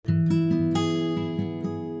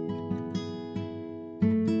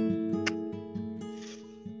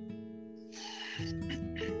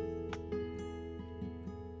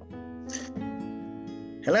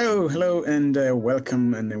Hello, and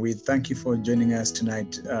welcome. And we thank you for joining us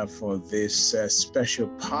tonight for this special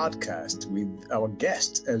podcast with our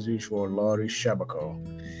guest, as usual, Laurie Shabako.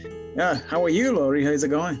 How are you, Laurie? How's it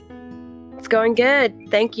going? It's going good.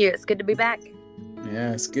 Thank you. It's good to be back.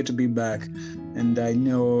 Yeah, it's good to be back. And I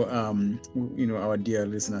know, our dear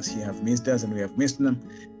listeners here have missed us, and we have missed them.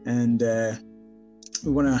 And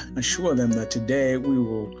we want to assure them that today we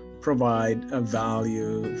will provide a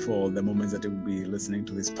value for the moments that they will be listening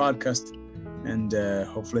to this podcast, and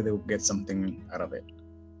hopefully they will get something out of it.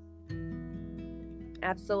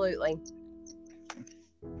 Absolutely.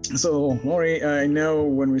 So, Laurie, I know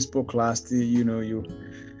when we spoke last, you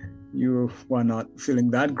were not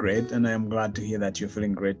feeling that great, and I am glad to hear that you're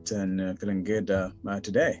feeling great and feeling good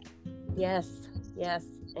today. Yes,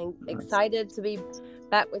 and excited to be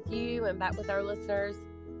back with you and back with our listeners.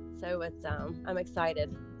 So it's I'm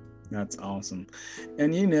excited. That's awesome.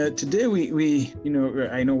 And, today we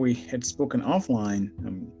I know we had spoken offline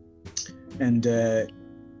and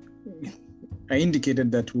I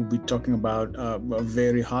indicated that we'll be talking about a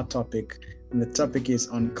very hot topic. And the topic is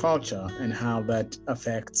on culture and how that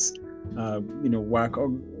affects,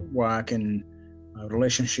 work and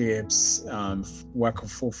relationships, work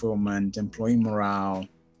fulfillment, employee morale,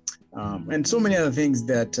 and so many other things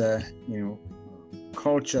that,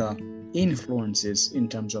 culture influences in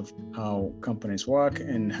terms of how companies work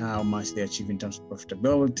and how much they achieve in terms of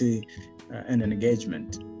profitability and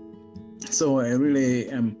engagement. So I really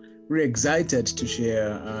am really excited to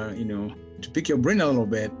share, to pick your brain a little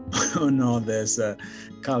bit on all these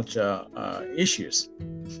culture issues.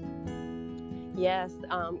 Yes,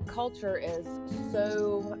 culture is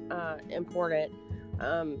so important,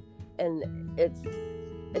 and it's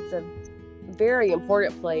a very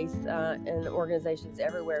important place in organizations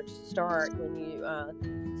everywhere to start when you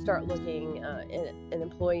start looking in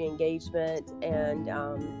employee engagement and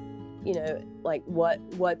like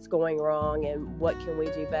what's going wrong and what can we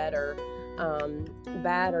do better,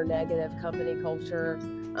 bad or negative company culture,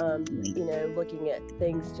 looking at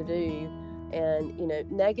things to do, and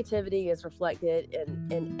negativity is reflected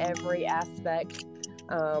in every aspect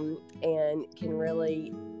and can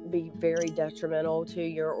really be very detrimental to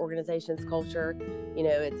your organization's culture.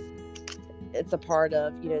 It's a part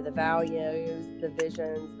of the values, the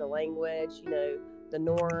visions, the language, the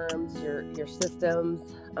norms, your systems,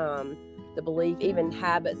 the belief, even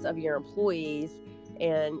habits of your employees,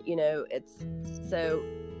 and it's so,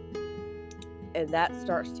 and that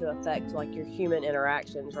starts to affect like your human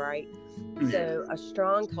interactions, right? So a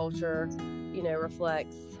strong culture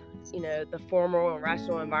reflects the formal and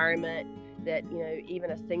rational environment that even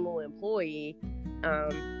a single employee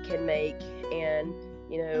can make. And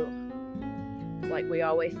like we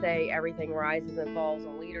always say, everything rises and falls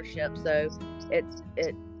on leadership. So it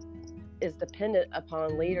is dependent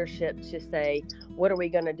upon leadership to say, what are we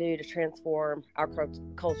going to do to transform our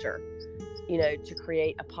culture, to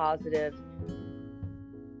create a positive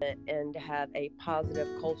and to have a positive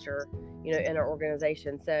culture in our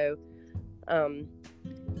organization. So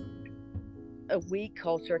a weak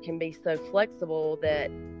culture can be so flexible that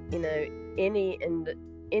any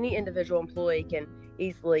individual employee can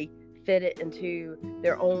easily fit it into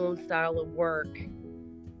their own style of work,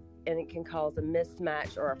 and it can cause a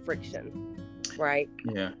mismatch or a friction, right?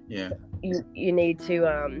 Yeah. You need to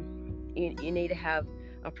you need to have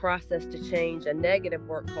a process to change a negative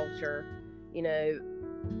work culture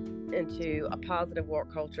into a positive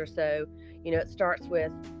work culture. So it starts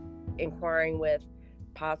with inquiring with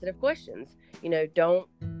positive questions. Don't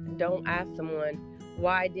ask someone,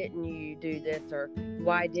 why didn't you do this, or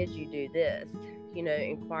why did you do this?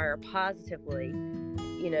 Inquire positively,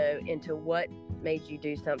 into what made you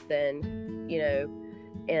do something,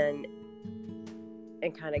 and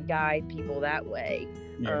kind of guide people that way.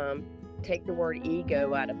 Yeah. Take the word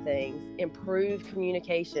ego out of things. Improve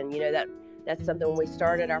communication. That's something when we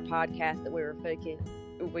started our podcast that we were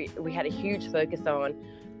we had a huge focus on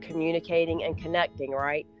communicating and connecting,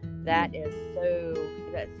 right? That's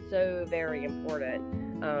so very important,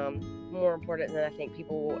 more important than I think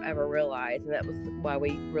people will ever realize, and that was why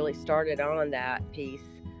we really started on that piece.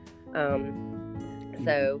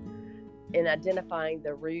 So in identifying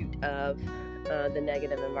the root of the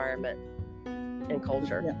negative environment and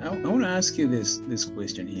culture. Yeah, I want to ask you this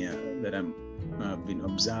question here that I've been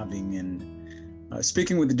observing and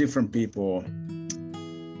speaking with different people.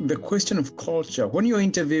 The question of culture, when you're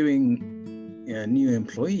interviewing new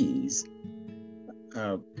employees,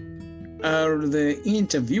 are the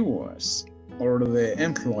interviewers or the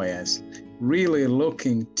employers really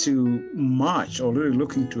looking too much or really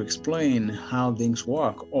looking to explain how things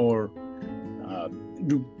work, or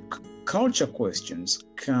do culture questions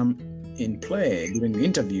come in play during the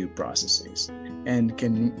interview processes? And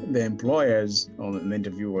can the employers or the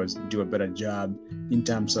interviewers do a better job in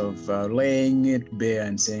terms of laying it bare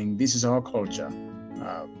and saying, this is our culture,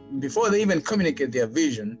 before they even communicate their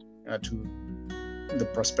vision to the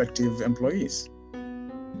prospective employees?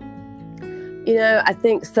 I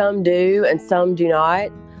think some do and some do not.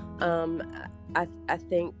 I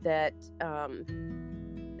think that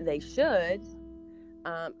they should.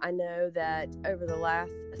 I know that over the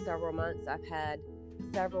last several months, I've had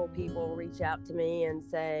several people reach out to me and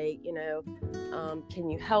say, can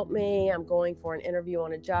you help me? I'm going for an interview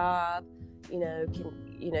on a job.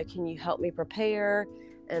 Can you help me prepare?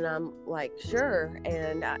 And I'm like, sure.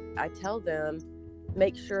 And I tell them,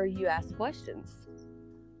 make sure you ask questions.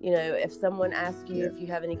 If someone asks you if you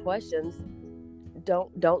have any questions,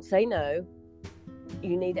 don't say no.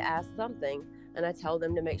 You need to ask something. And I tell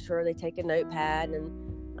them to make sure they take a notepad, and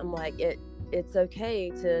I'm like, it's okay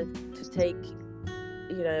to take,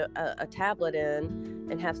 a tablet in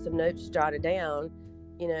and have some notes jotted down.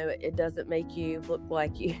 It doesn't make you look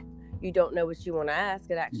like you don't know what you want to ask.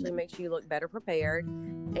 It actually makes you look better prepared.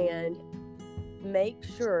 And make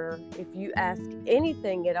sure if you ask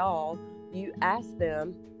anything at all, you ask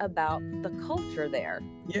them about the culture there.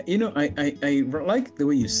 Yeah, I like the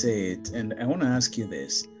way you say it, and I want to ask you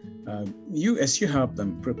this. As you help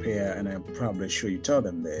them prepare, and I'm probably sure you tell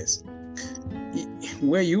them this,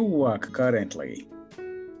 where you work currently,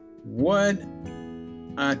 what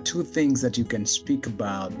are two things that you can speak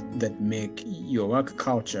about that make your work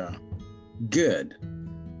culture good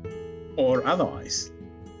or otherwise?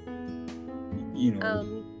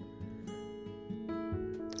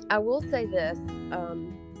 I will say this.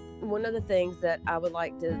 One of the things that I would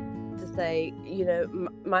like to say,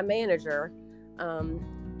 my manager,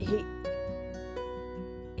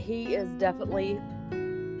 he is definitely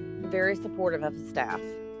very supportive of his staff.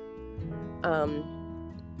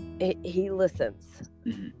 He listens.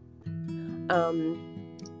 Mm-hmm.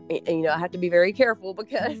 And, I have to be very careful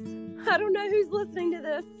because I don't know who's listening to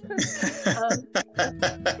this.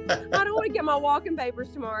 I don't want to get my walking papers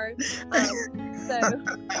tomorrow.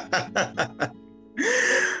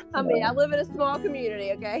 I live in a small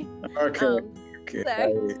community, okay? Okay.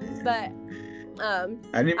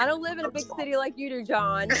 I don't live in a big city like you do,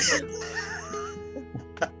 John.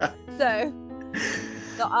 So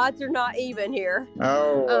the odds are not even here.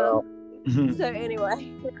 Oh. So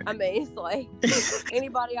anyway, it's like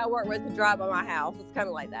anybody I work with to drive by my house. It's kind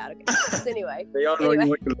of like that. Okay. So anyway. They all know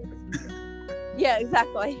you. Yeah,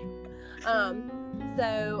 exactly.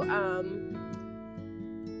 So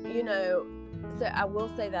I will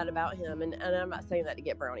say that about him, and I'm not saying that to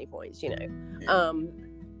get brownie points, Yeah.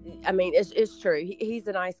 It's true. He's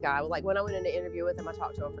a nice guy. Like when I went in to interview with him, I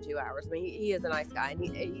talked to him for 2 hours. He is a nice guy, and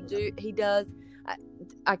he does.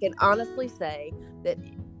 I can honestly say that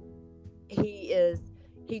he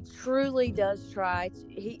truly does try to,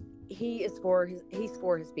 he's for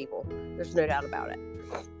his people. There's no doubt about it.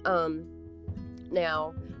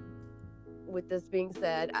 Now, with this being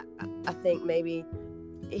said, I think maybe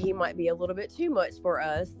he might be a little bit too much for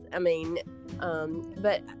us.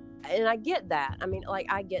 But I get that.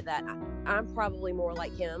 I get that. I'm probably more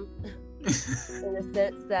like him in the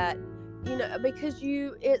sense that, because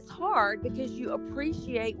it's hard because you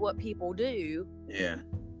appreciate what people do. Yeah.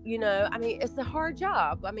 It's a hard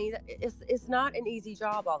job. It's not an easy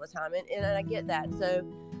job all the time. And I get that. So,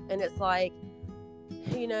 and it's like,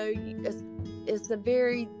 it's a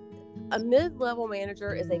mid-level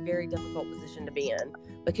manager is a very difficult position to be in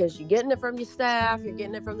because you're getting it from your staff, you're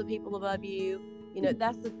getting it from the people above you.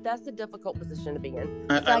 That's a difficult position to be in.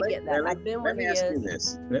 So I get that. I've been where he is. Let me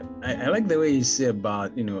ask you this. I like the way you say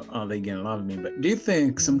about, are they going to love me? But do you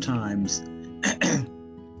think sometimes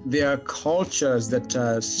there are cultures that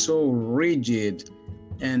are so rigid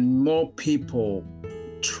and more people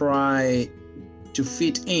try to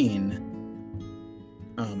fit in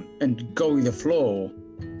and go with the flow,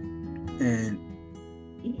 and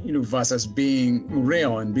versus being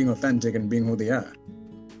real and being authentic and being who they are?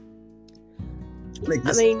 Like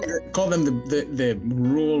this, call them the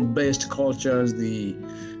rule-based cultures, the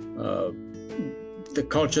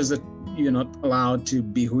cultures that you're not allowed to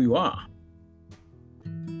be who you are.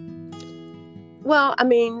 Well,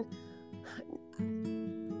 and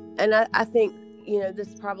I think,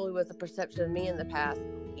 this probably was a perception of me in the past.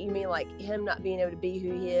 You mean like him not being able to be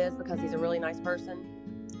who he is because he's a really nice person?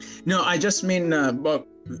 No, I just mean, but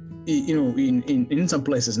in some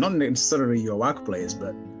places, not necessarily your workplace,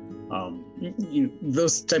 but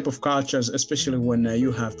those type of cultures, especially when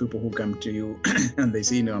you have people who come to you and they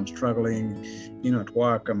say, I'm struggling, at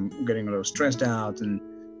work, I'm getting a little stressed out, and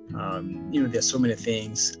There's so many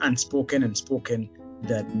things unspoken and spoken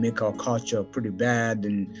that make our culture pretty bad.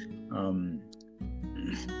 And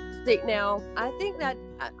see, now I think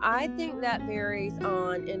that varies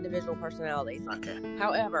on individual personalities. Okay.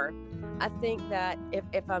 However, I think that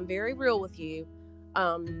if I'm very real with you,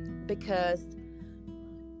 because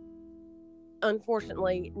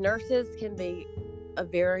unfortunately nurses can be a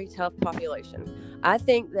very tough population. I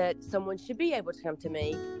think that someone should be able to come to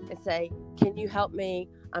me and say, can you help me?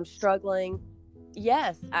 I'm struggling.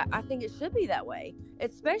 Yes, I think it should be that way.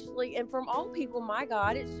 Especially, and from all people, my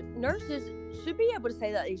God, nurses should be able to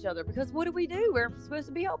say that to each other, because what do? We're supposed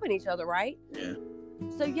to be helping each other, right? Yeah.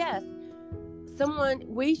 So yes,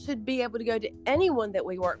 we should be able to go to anyone that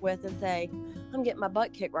we work with and say, I'm getting my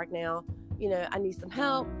butt kicked right now. I need some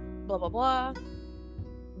help, blah, blah, blah.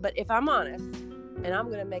 But if I'm honest, and I'm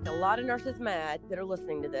going to make a lot of nurses mad that are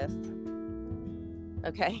listening to this.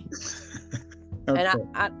 Okay. Okay. And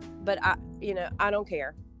I don't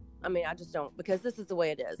care. I mean, I just don't, because this is the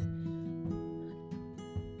way it is.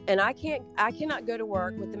 And I cannot go to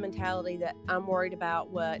work with the mentality that I'm worried about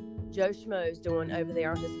what Joe Schmo's doing over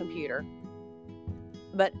there on his computer.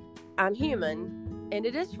 But I'm human, and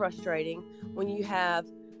it is frustrating when you have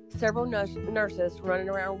several nurses running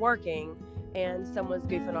around working and someone's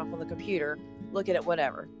goofing off on the computer, looking at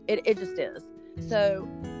whatever. It just is. So,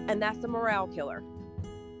 and that's a morale killer.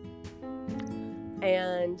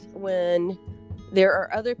 And when there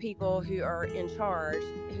are other people who are in charge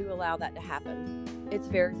who allow that to happen, it's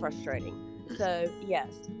very frustrating. So,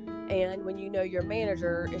 yes. And when your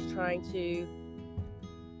manager is trying to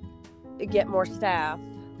get more staff,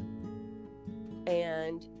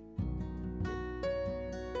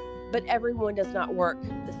 but everyone does not work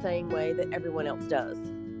the same way that everyone else does.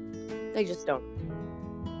 They just don't.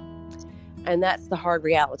 And that's the hard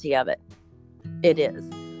reality of it. It is.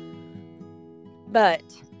 But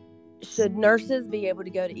should nurses be able to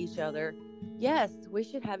go to each other? Yes, we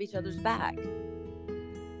should have each other's back.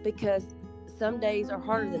 Because some days are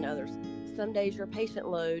harder than others. Some days your patient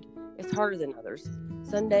load is harder than others.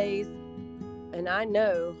 Some days, and I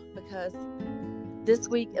know because this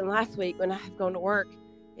week and last week when I have gone to work,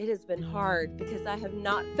 it has been hard because I have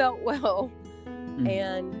not felt well.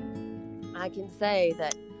 And I can say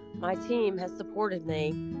that my team has supported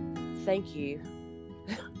me. Thank you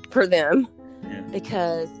for them. Yeah.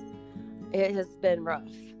 Because it has been rough.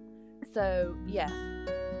 So, yes.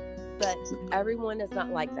 But everyone is not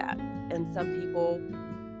like that. And some people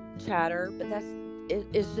chatter, but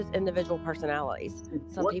it's just individual personalities.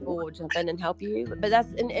 Some people will jump in and help you, but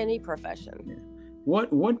that's in any profession. Yeah.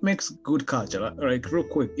 What makes good culture? Like real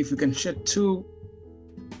quick, if you can share 2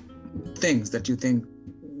 things that you think,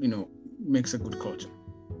 makes a good culture.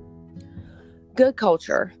 Good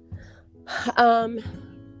culture.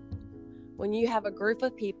 When you have a group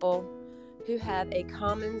of people who have a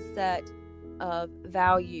common set of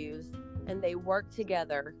values and they work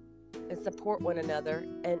together and support one another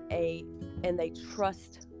and they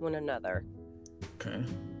trust one another. Okay.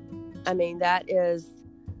 I mean, that is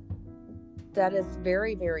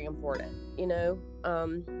very, very important.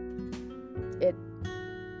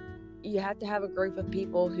 You have to have a group of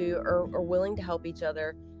people who are willing to help each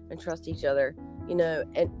other and trust each other,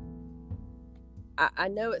 and I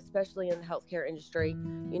know, especially in the healthcare industry,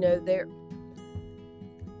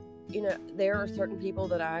 there are certain people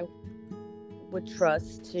that I would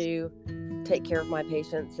trust to take care of my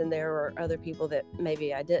patients, and there are other people that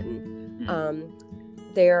maybe I didn't.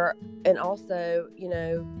 And also,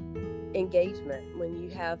 engagement.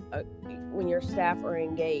 When your staff are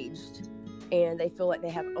engaged and they feel like they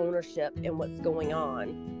have ownership in what's going on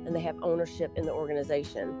and they have ownership in the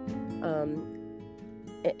organization.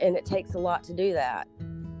 And it takes a lot to do that.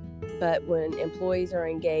 But when employees are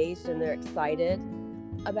engaged and they're excited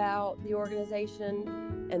about the organization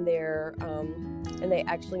and and they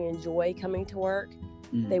actually enjoy coming to work,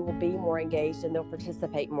 they will be more engaged and they'll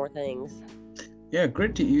participate in more things. Yeah,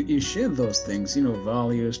 great. You share those things,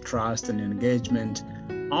 values, trust, and engagement.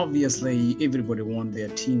 Obviously, everybody wants their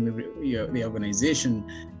team, the organization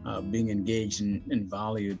being engaged and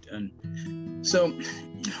valued. And so,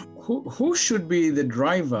 who should be the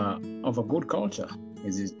driver of a good culture?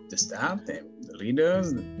 Is it the staff, the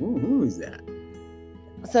leaders? Who is that?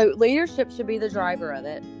 So leadership should be the driver of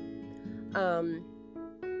it.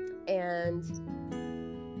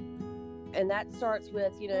 And that starts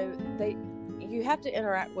with, you have to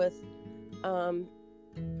interact with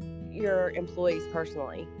your employees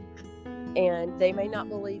personally. And they may not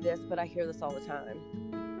believe this, but I hear this all the time.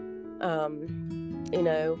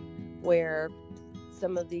 Where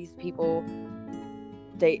some of these people,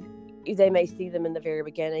 they may see them in the very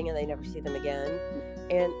beginning and they never see them again.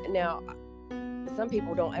 And now some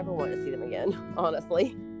people don't ever want to see them again,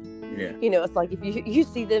 honestly. Yeah. It's like if you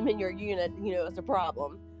see them in your unit, it's a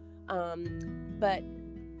problem. But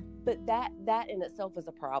that in itself is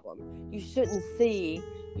a problem. You shouldn't see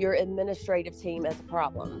your administrative team as a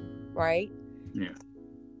problem, right? Yeah.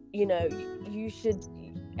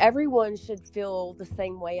 Everyone should feel the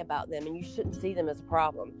same way about them, and you shouldn't see them as a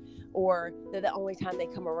problem, or that the only time they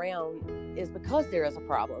come around is because there is a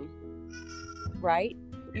problem, right?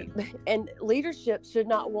 And leadership should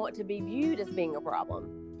not want to be viewed as being a problem.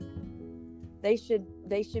 They should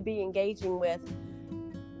be engaging with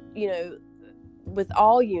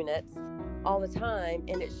all units all the time,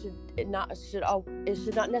 and it should not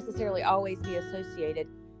necessarily always be associated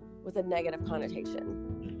with a negative connotation.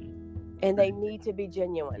 And they need to be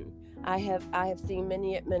genuine. I have seen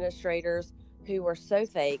many administrators who were so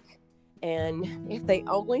fake, and if they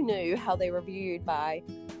only knew how they were viewed by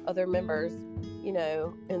other members, in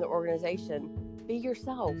the organization, be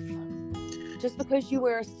yourself. Just because you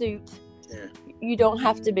wear a suit, you don't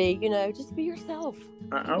have to be, just be yourself.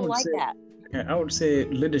 I would say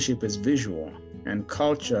leadership is visual, and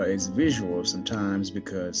culture is visual sometimes,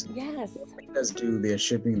 because leaders they're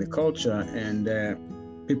shaping the culture, and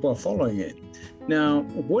people are following it. Now,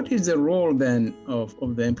 what is the role then of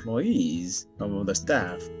the employees, of the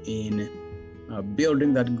staff, in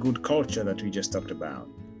building that good culture that we just talked about?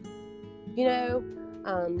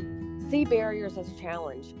 See barriers as a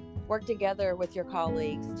challenge. Work together with your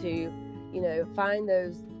colleagues to, find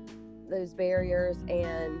those barriers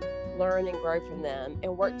and learn and grow from them,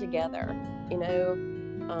 and work together.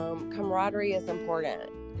 Camaraderie is important.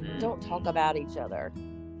 Don't talk about each other.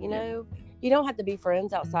 You don't have to be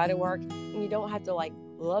friends outside of work, and you don't have to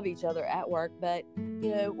love each other at work, but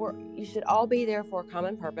you should all be there for a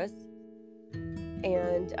common purpose,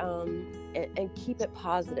 and keep it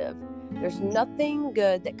positive. There's nothing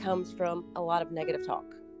good that comes from a lot of negative talk.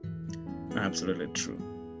 Absolutely true.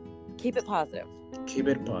 Keep it positive. Keep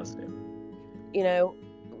it positive.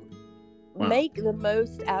 Make the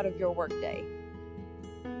most out of your workday.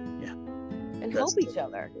 Yeah. And help each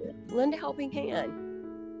other. Lend a helping hand.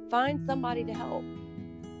 Find somebody to help.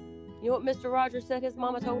 You know what Mr. Rogers said his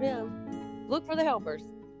mama told him? Look for the helpers.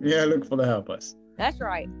 Yeah, look for the helpers. That's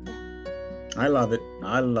right. I love it.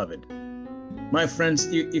 My friends,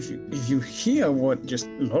 if you hear what just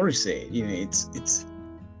Lori said, it's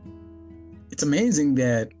amazing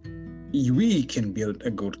that we can build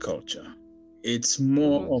a good culture. It's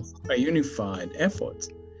more of a unified effort.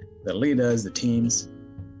 The leaders, the teams.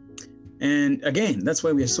 And again, that's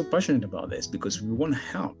why we are so passionate about this, because we want to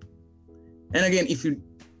help. And again, if you're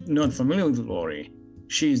not familiar with Lori,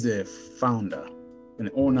 she's the founder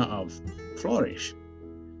and owner of Flourish,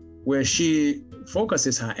 where she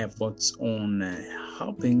focuses her efforts on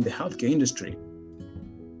helping the healthcare industry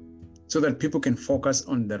so that people can focus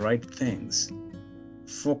on the right things.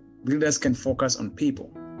 Leaders can focus on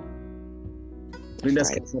people.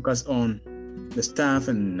 Leaders can focus on the staff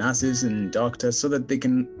and nurses and doctors so that they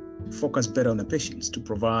can focus better on the patients to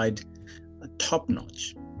provide a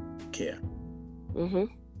top-notch care.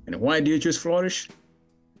 And why do you choose Flourish?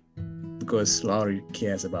 Because Lori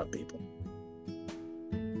cares about people.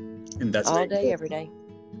 And that's all day, every day.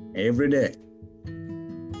 Every day.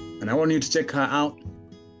 And I want you to check her out,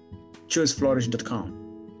 chooseflourish.com,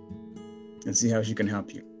 and see how she can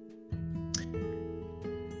help you.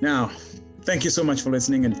 Now, thank you so much for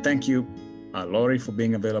listening, and thank you, Lori, for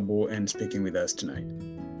being available and speaking with us tonight.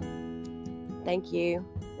 Thank you.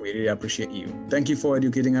 We really appreciate you. Thank you for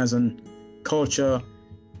educating us on culture,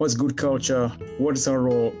 what's good culture, what is our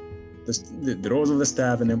role, the roles of the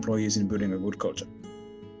staff and employees in building a good culture.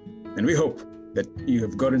 And we hope that you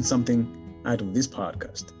have gotten something out of this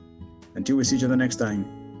podcast. Until we see each other next time,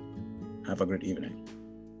 have a great evening.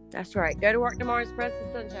 That's right. Go to work tomorrow and spread some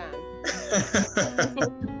sunshine.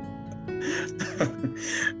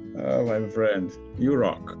 Oh, my friend, you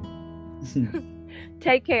rock.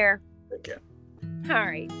 Take care. Take care. All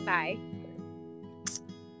right. Bye.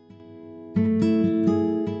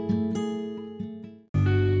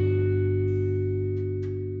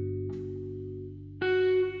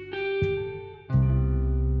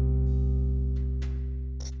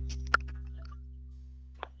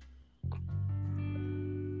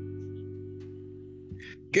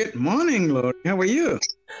 Good morning, Lori. How are you?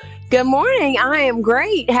 Good morning. I am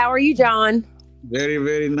great. How are you, John? Very,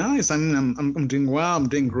 very nice. I'm doing well. I'm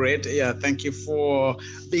doing great. Yeah, thank you for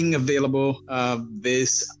being available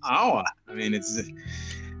this hour. I mean, it's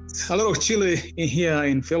a little chilly in here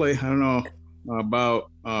in Philly. I don't know about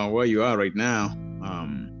where you are right now.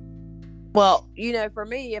 Well, for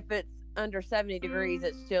me, if it's under 70 degrees,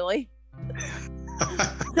 it's chilly.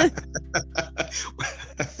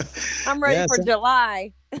 I'm ready for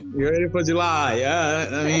July. You're ready for July? Yeah,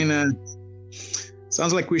 I mean,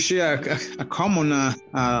 sounds like we share a common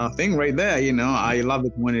thing right there. You know, I love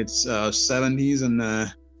it when it's 70s, and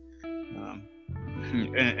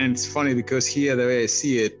it's funny because here, the way I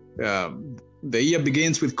see it, the year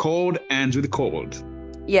begins with cold, ends with cold.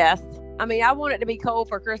 Yes. I mean, I want it to be cold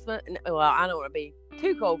for Christmas. Well, I don't want to be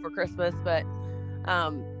too cold for Christmas, but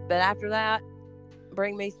after that,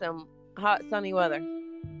 bring me some hot, sunny weather.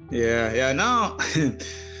 Yeah. No,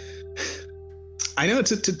 I know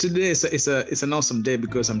today it's an awesome day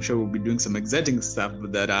because I'm sure we'll be doing some exciting stuff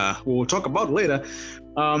that we'll talk about later.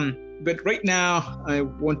 But right now, I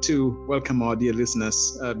want to welcome our dear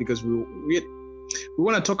listeners because we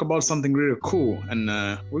want to talk about something really cool, and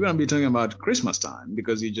we're going to be talking about Christmas time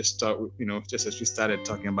because you just just as we started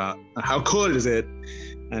talking about how cold is it,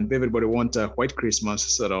 and everybody wants a white Christmas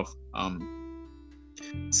sort of.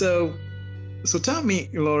 So tell me,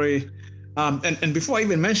 Lori, and before I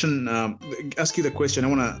even mention ask you the question, I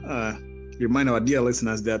want to remind our dear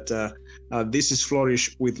listeners that this is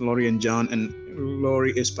Flourish with Lori and John, and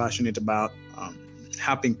Lori is passionate about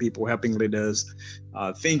helping people, helping leaders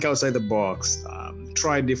think outside the box,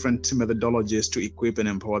 try different methodologies to equip and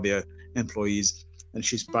empower their employees. And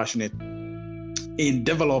she's passionate in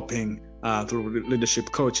developing through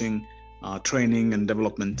leadership coaching, training and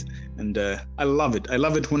development. And I love it. I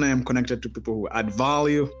love it when I am connected to people who add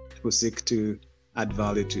value, who seek to add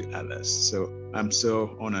value to others. So I'm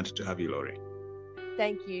so honored to have you, Lori.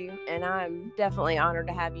 Thank you. And I'm definitely honored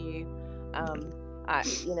to have you.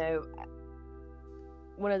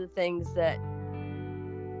 One of the things that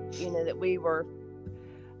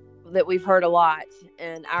that we've heard a lot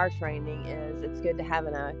in our training is it's good to have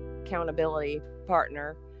an accountability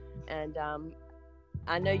partner, and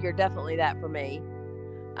I know you're definitely that for me.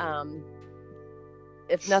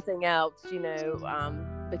 If nothing else,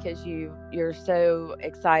 because you're so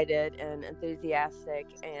excited and enthusiastic,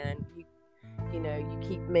 and you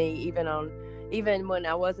keep me even when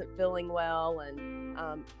I wasn't feeling well, and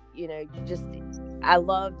I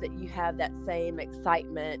love that you have that same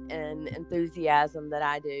excitement and enthusiasm that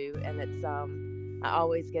I do. And it's, I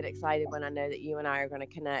always get excited when I know that you and I are going to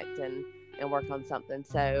connect and work on something.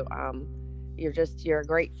 So, you're a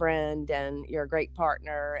great friend, and you're a great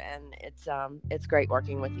partner, and it's great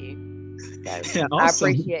working with you. So yeah, awesome.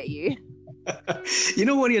 I appreciate you.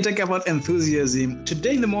 When you talk about enthusiasm,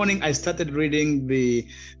 today in the morning I started reading the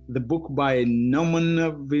book by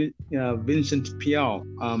Norman Vincent Peale.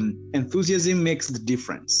 Enthusiasm Makes the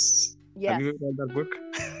Difference. Yes. Have you read that book?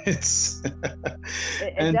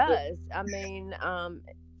 It does. I mean,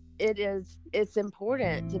 it's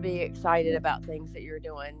important to be excited about things that you're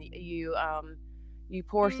doing. You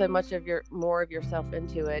pour so much of more of yourself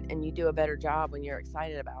into it, and you do a better job when you're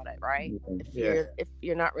excited about it, right? If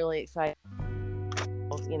you're not really excited,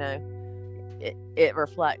 it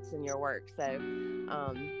reflects in your work. So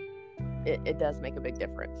it does make a big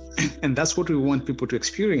difference. And that's what we want people to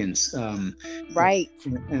experience. Right.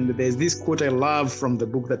 And there's this quote I love from the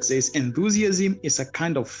book that says, enthusiasm is a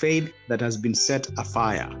kind of faith that has been set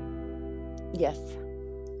afire. Yes.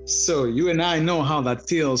 So you and I know how that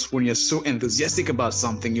feels when you're so enthusiastic about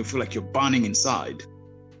something, you feel like you're burning inside.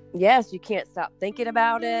 Yes, you can't stop thinking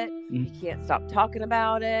about it. Mm-hmm. You can't stop talking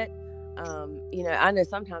about it. I know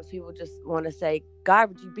sometimes people just want to say, God,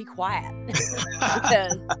 would you be quiet?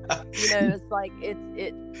 Because, it's like,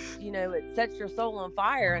 it sets your soul on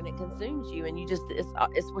fire and it consumes you, and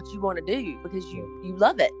it's what you want to do because you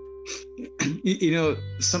love it.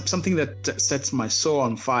 Something that sets my soul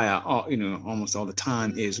on fire, almost all the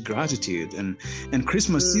time is gratitude. And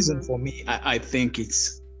Christmas season for me, I think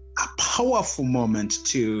it's a powerful moment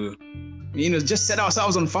to, just set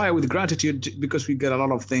ourselves on fire with gratitude because we get a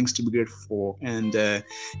lot of things to be grateful for. And,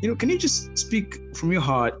 can you just speak from your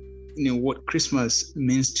heart, what Christmas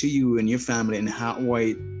means to you and your family, and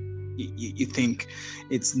why you think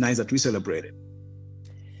it's nice that we celebrate it?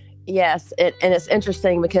 Yes, and it's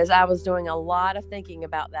interesting because I was doing a lot of thinking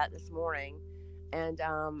about that this morning, and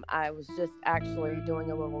I was just actually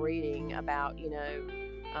doing a little reading about,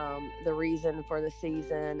 the reason for the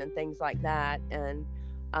season and things like that. And,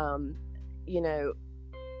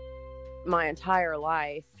 my entire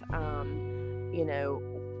life,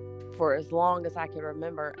 for as long as I can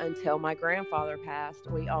remember until my grandfather passed,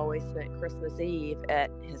 we always spent Christmas Eve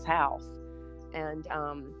at his house. And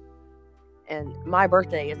my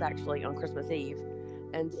birthday is actually on Christmas Eve.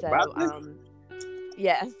 And so,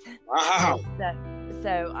 yes. Wow.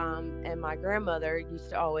 And my grandmother used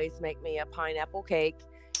to always make me a pineapple cake.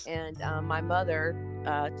 And my mother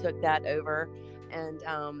took that over. And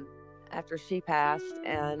after she passed.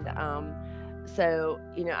 And so,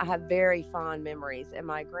 I have very fond memories. And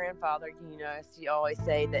my grandfather, used to always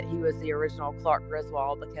say that he was the original Clark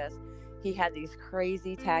Griswold, because he had these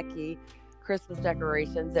crazy, tacky Christmas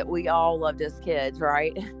decorations that we all loved as kids,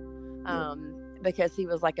 right? Because he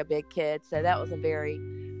was like a big kid. So that was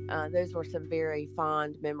those were some very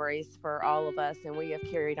fond memories for all of us. And we have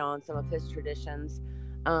carried on some of his traditions.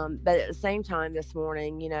 But at the same time this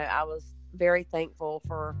morning, I was very thankful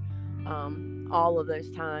for all of those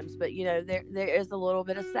times. But, there is a little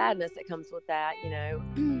bit of sadness that comes with that,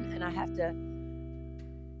 and I have to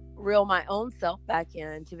reel my own self back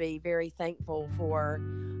in to be very thankful for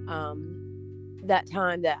that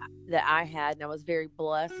time that I had. And I was very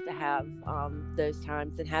blessed to have those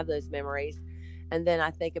times and have those memories. And then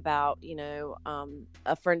I think about,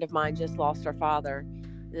 a friend of mine just lost her father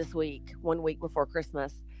this week, 1 week before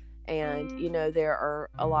Christmas. And, there are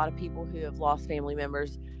a lot of people who have lost family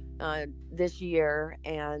members this year,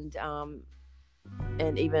 and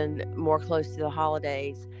even more close to the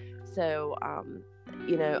holidays. So,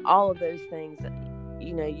 all of those things,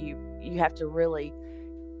 you have to really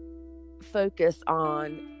focus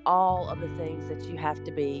on all of the things that you have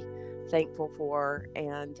to be thankful for.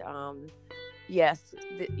 And, yes,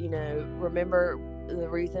 remember the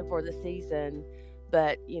reason for the season,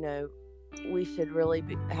 but, we should really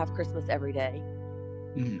have Christmas every day.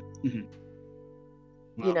 Mm-hmm. Mm-hmm.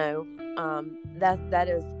 Wow. That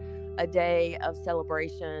is a day of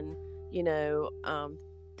celebration,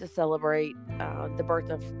 to celebrate the birth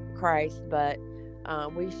of Christ, but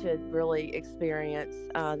we should really experience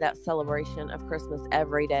that celebration of Christmas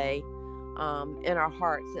every day, in our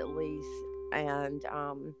hearts at least, and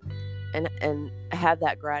have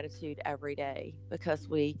that gratitude every day, because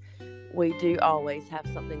we do always have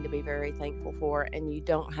something to be very thankful for, and you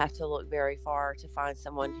don't have to look very far to find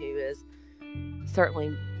someone who is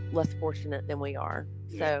certainly less fortunate than we are.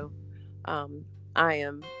 Yeah. So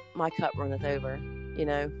my cup runneth over,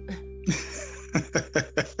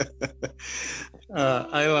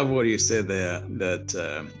 I love what you said there,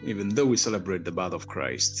 that even though we celebrate the birth of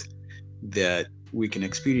Christ, that we can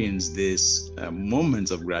experience these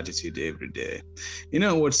moments of gratitude every day.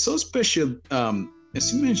 What's so special,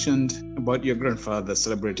 as you mentioned about your grandfather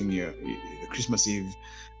celebrating your Christmas Eve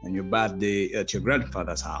and your birthday at your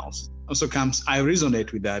grandfather's house, I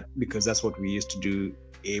resonate with that, because that's what we used to do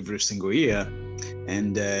every single year.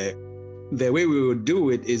 And the way we would do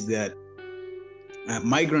it is that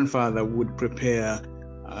my grandfather would prepare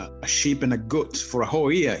a sheep and a goat for a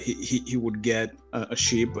whole year. He would get a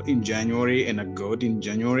sheep in January and a goat in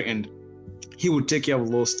January, and he would take care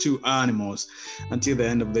of those two animals until the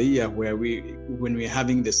end of the year, where when we're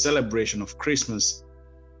having the celebration of Christmas,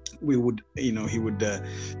 he would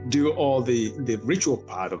do all the ritual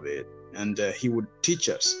part of it. And he would teach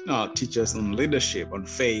us on leadership, on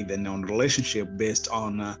faith, and on relationship based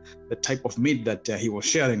on the type of meat that he was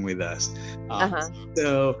sharing with us.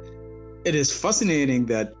 So it is fascinating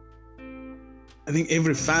that I think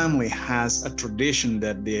every family has a tradition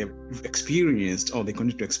that they've experienced or they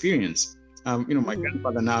continue to experience. My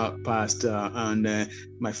grandfather now passed, and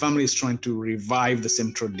my family is trying to revive the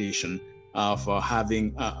same tradition of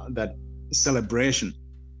having that celebration.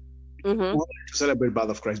 Mm-hmm. Not to celebrate the birth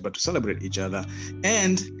of Christ, but to celebrate each other.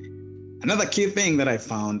 And another key thing that I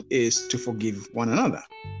found is to forgive one another,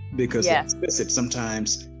 because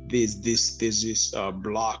sometimes there's this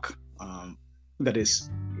block that is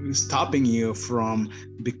stopping you from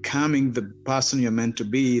becoming the person you're meant to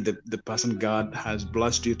be, the person God has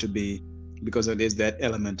blessed you to be, because there's that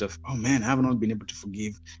element of, oh man, I have not been able to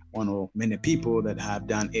forgive one or many people that have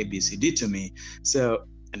done A, B, C, D to me. So,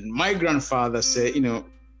 and my grandfather said,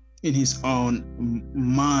 in his own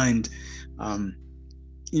mind,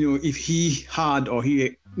 if he had or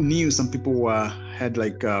he knew some people had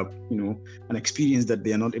an experience that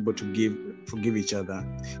they are not able to forgive each other,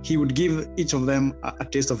 he would give each of them a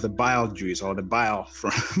taste of the bile juice or the bile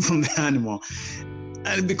from the animal.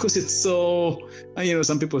 And because it's so,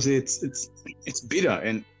 some people say it's bitter,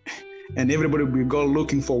 and everybody will go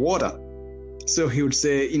looking for water. So he would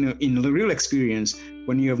say, in the real experience,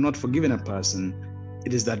 when you have not forgiven a person,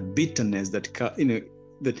 it is that bitterness that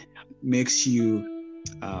that makes you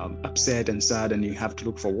upset and sad, and you have to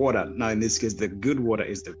look for water. Now, in this case, the good water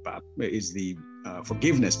is the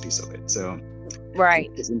forgiveness piece of it. So, right,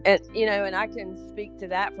 and and I can speak to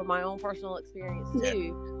that from my own personal experience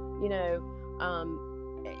too.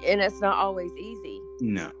 And it's not always easy.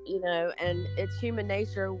 No. And it's human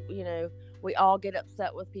nature. We all get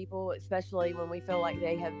upset with people, especially when we feel like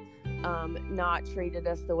they have not treated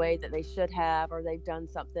us the way that they should have, or they've done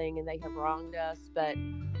something and they have wronged us. But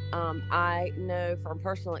I know from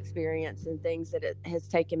personal experience and things that it has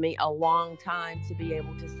taken me a long time to be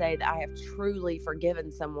able to say that I have truly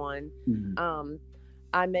forgiven someone.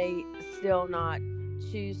 I may still not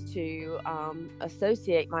choose to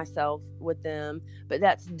associate myself with them, but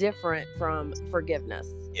that's different from forgiveness.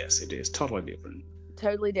 Yes, it is totally different.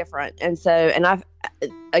 Totally different. And so, and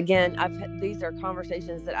these are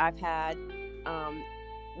conversations that I've had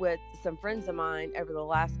with some friends of mine over the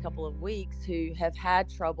last couple of weeks who have had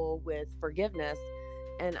trouble with forgiveness.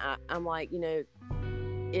 And I'm like,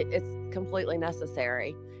 it's completely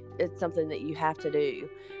necessary. It's something that you have to do.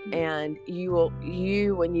 And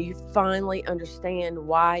when you finally understand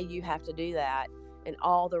why you have to do that and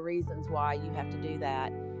all the reasons why you have to do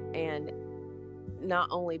that, and not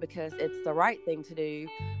only because it's the right thing to do,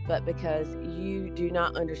 but because you do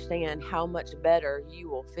not understand how much better you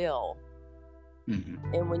will feel.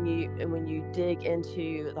 And when you dig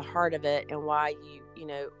into the heart of it and why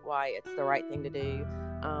why it's the right thing to do,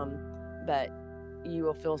 but you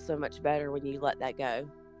will feel so much better when you let that go.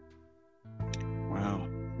 Wow,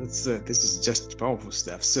 this is just powerful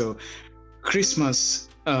stuff. So Christmas,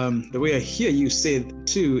 the way I hear you say it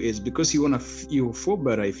too, is because you feel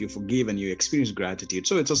better if you forgive and you experience gratitude.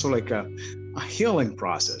 So it's also like a healing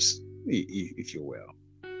process, if you will.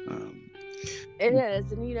 It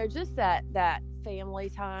is. And just that family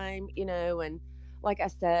time, and like I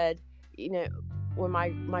said, when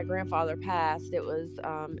my grandfather passed, it was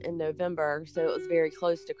in November, so it was very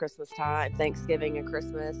close to Christmas time, Thanksgiving and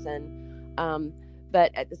Christmas. And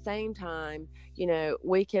but at the same time,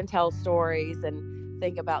 we can tell stories and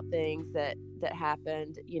think about things that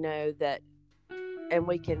happened, and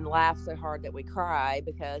we can laugh so hard that we cry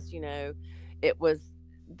because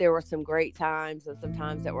there were some great times and some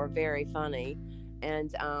times that were very funny.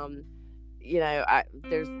 And there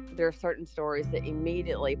are certain stories that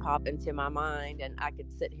immediately pop into my mind, and I could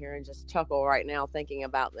sit here and just chuckle right now thinking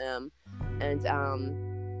about them. And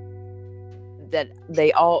that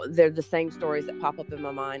they're the same stories that pop up in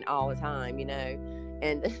my mind all the time,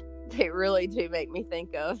 and they really do make me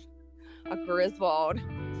think of a Griswold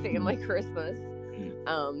family Christmas.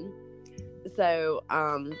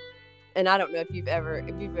 And I don't know if you've ever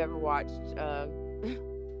watched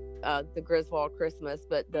the Griswold Christmas,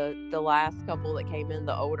 but the last couple that came in,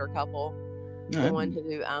 the older couple, the one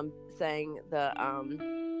who sang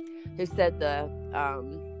who said the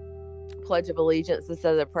Pledge of Allegiance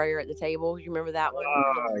instead of the prayer at the table. You remember that one?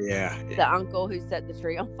 Oh, yeah. The uncle who set the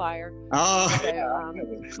tree on fire.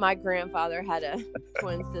 My grandfather had a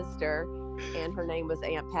twin sister, and her name was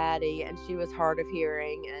Aunt Patty, and she was hard of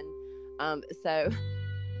hearing. And so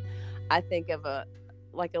I think of a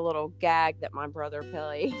little gag that my brother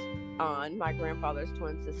played on my grandfather's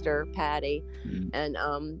twin sister, Patty. And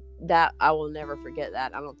that I will never forget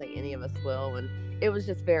that. I don't think any of us will. And it was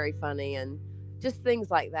just very funny, and just things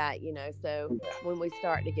like that, so when we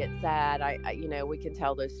start to get sad, I we can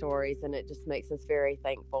tell those stories, and it just makes us very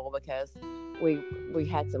thankful because we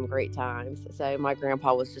had some great times. So my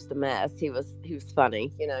grandpa was just a mess. He was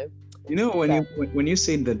funny, when you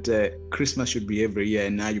say that Christmas should be every year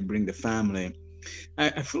and now you bring the family,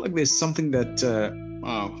 I feel like there's something that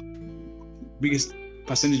biggest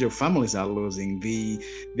percentage of families are losing, the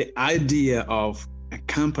idea of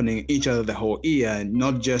accompanying each other the whole year, and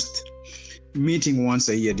not just meeting once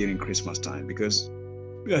a year during Christmas time. Because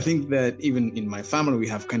I think that even in my family, we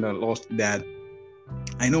have kind of lost that.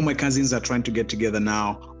 I know my cousins are trying to get together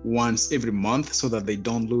now once every month so that they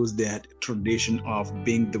don't lose that tradition of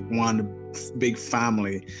being the one big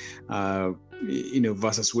family,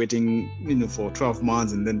 versus waiting, for 12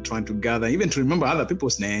 months and then trying to gather, even to remember other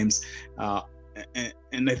people's names.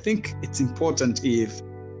 And I think it's important if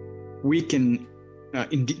we can,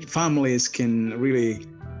 indeed, families can really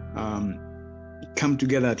come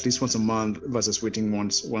together at least once a month versus waiting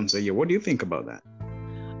once a year. What do you think about that?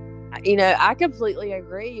 I completely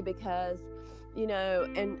agree because,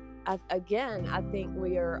 and I think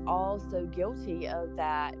we are all so guilty of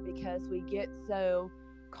that because we get so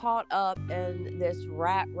caught up in this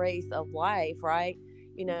rat race of life, right?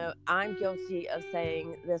 I'm guilty of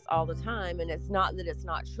saying this all the time, and it's not that it's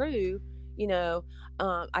not true.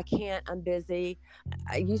 I can't, I'm busy.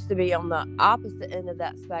 I used to be on the opposite end of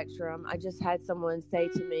that spectrum. I just had someone say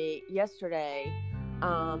to me yesterday,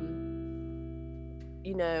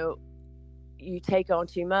 you take on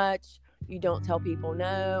too much, you don't tell people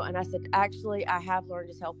no. And I said, actually, I have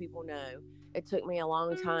learned to tell people no. It took me a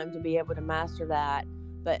long time to be able to master that,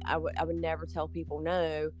 but I would never tell people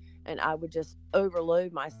no, and I would just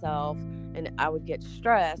overload myself, and I would get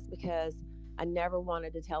stressed because I never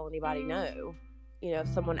wanted to tell anybody no. if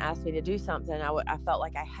someone asked me to do something, I felt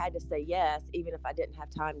like I had to say yes, even if I didn't have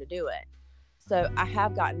time to do it. So I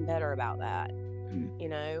have gotten better about that,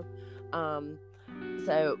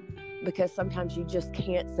 so because sometimes you just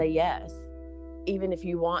can't say yes, even if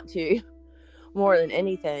you want to, more than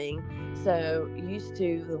anything. So used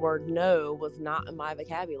to, the word no was not in my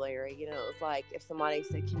vocabulary. It was like, if somebody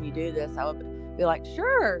said, can you do this? I would be like,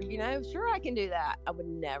 sure, sure, I can do that. I would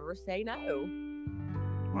never say no.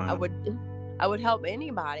 Wow. I would help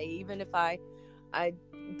anybody, even if I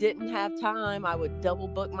didn't have time. I would double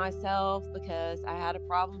book myself because I had a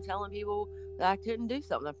problem telling people that I couldn't do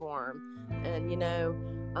something for them. And,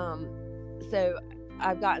 so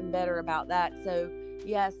I've gotten better about that. So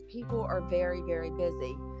yes, people are very, very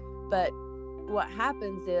busy, but what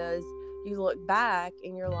happens is you look back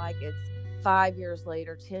and you're like, it's 5 years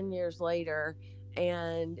later, 10 years later,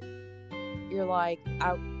 and you're like,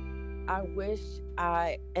 I wish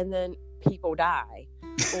and then people die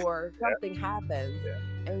or something happens,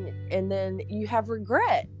 and then you have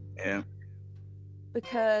regret. Yeah.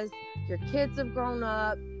 Because your kids have grown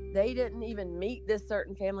up, they didn't even meet this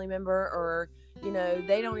certain family member, or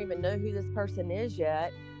they don't even know who this person is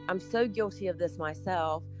yet. I'm so guilty of this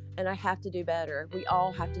myself, and I have to do better. We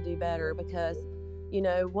all have to do better, because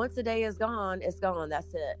once a day is gone, it's gone.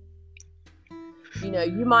 That's it.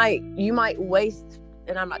 You might waste,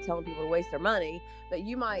 and I'm not telling people to waste their money, but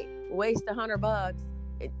you might waste $100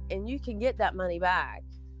 and you can get that money back.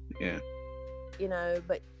 Yeah.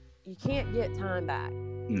 But you can't get time back.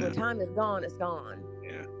 No. When time is gone, it's gone.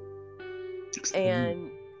 Yeah.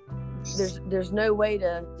 And there's no way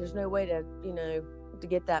to to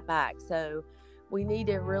get that back. So we need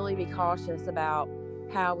to really be cautious about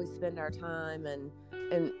how we spend our time and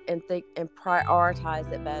think and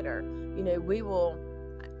prioritize it better. We will,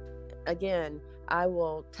 again, I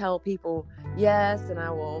will tell people yes, and I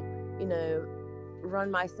will,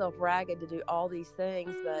 run myself ragged to do all these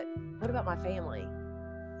things, but what about my family?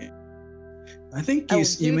 I think you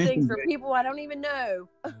mentioned things for people I don't even know.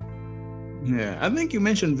 Yeah, I think you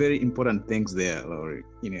mentioned very important things there, Lori.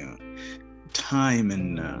 Time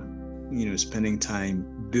and spending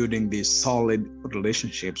time building these solid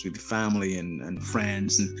relationships with family and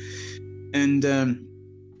friends, and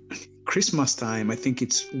Christmas time. I think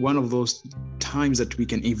it's one of those times that we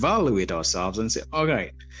can evaluate ourselves and say, all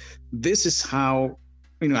right, this is how,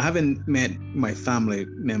 I haven't met my family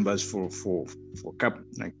members for a couple,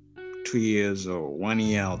 like 2 years or 1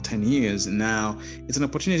 year or 10 years, and now it's an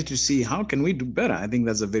opportunity to see how can we do better. I think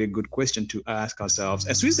that's a very good question to ask ourselves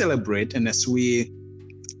as we celebrate and as we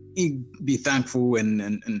be thankful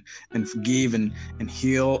and forgive and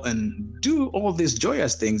heal and do all these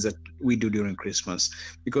joyous things that we do during Christmas.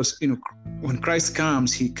 Because when Christ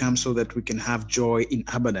comes, he comes so that we can have joy in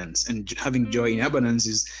abundance, and having joy in abundance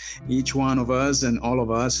is each one of us and all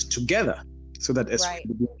of us together, so that as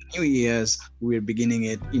we begin New Year's, we're beginning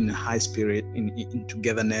it in high spirit, in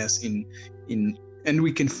togetherness, and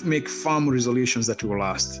we can make firm resolutions that will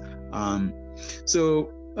last.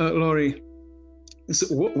 So Lori, so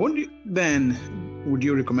what would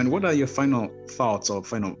you recommend? What are your final thoughts or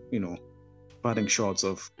final, parting shots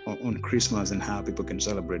on Christmas and how people can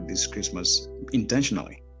celebrate this Christmas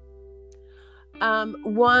intentionally?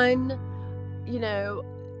 One,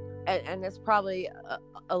 and it's probably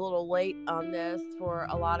a little late on this for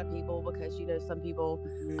a lot of people, because some people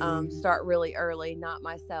start really early, not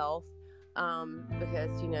myself, because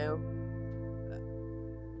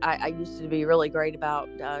I used to be really great about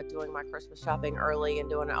doing my Christmas shopping early and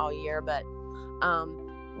doing it all year. But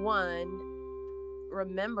one,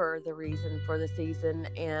 remember the reason for the season,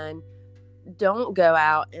 and don't go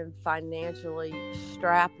out and financially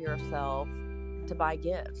strap yourself to buy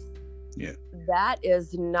gifts. Yeah. That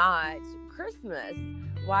is not Christmas.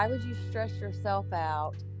 Why would you stress yourself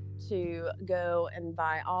out to go and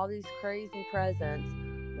buy all these crazy presents?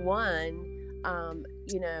 One,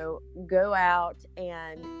 go out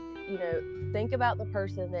and, think about the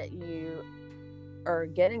person that you are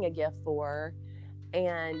getting a gift for,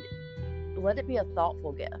 and let it be a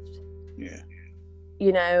thoughtful gift. Yeah.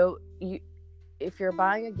 If you're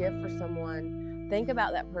buying a gift for someone, think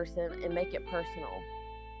about that person and make it personal.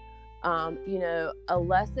 A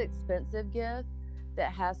less expensive gift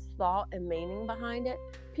that has thought and meaning behind it.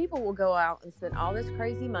 People will go out and spend all this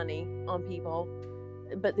crazy money on people,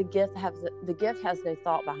 but the gift has no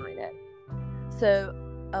thought behind it. So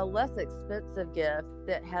a less expensive gift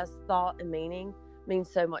that has thought and meaning means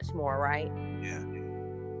so much more, right? Yeah.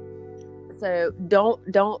 So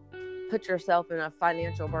don't put yourself in a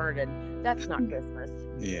financial burden. That's not Christmas.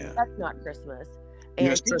 Yeah. That's not Christmas.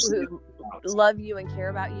 And people who love you and care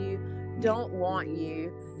about you don't want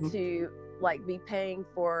you to like be paying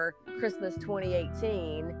for Christmas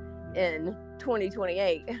 2018 in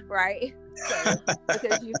 2028, right? So,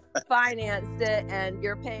 because you financed it and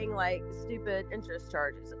you're paying like stupid interest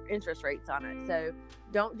rates on it. So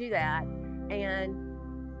don't do that.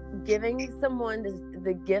 And giving someone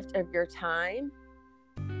the gift of your time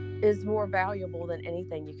is more valuable than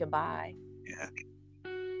anything you can buy. Yeah.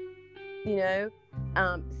 You know,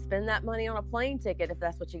 spend that money on a plane ticket if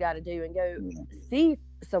that's what you got to do, and go see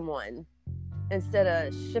someone instead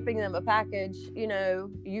of shipping them a package, you know,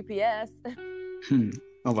 UPS.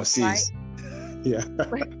 Overseas. Right? Yeah.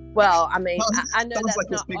 Well, I mean, I know that's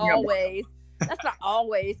not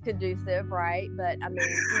always conducive, right? But I mean,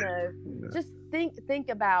 you know, just think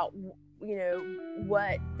about, you know,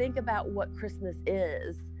 what Christmas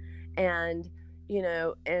is, and, you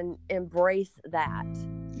know, and embrace that.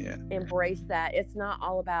 Yeah. Embrace that. It's not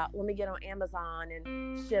all about, let me get on Amazon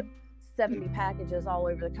and ship 70 packages all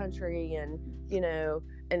over the country, and, you know,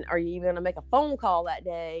 and are you even going to make a phone call that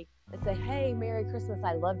day and say, hey, Merry Christmas,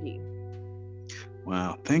 I love you?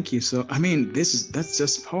 Wow, thank you. So, I mean, that's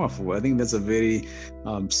just powerful. I think that's a very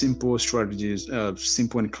simple strategy,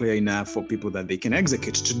 simple and clear enough for people that they can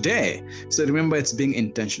execute today. So remember, it's being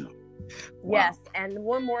intentional. Wow. Yes, and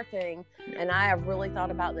one more thing, and I have really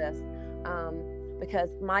thought about this, because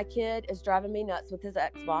my kid is driving me nuts with his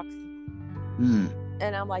Xbox.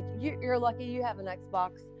 And I'm like, you're lucky you have an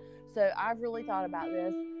Xbox. So I've really thought about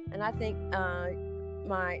this, and I think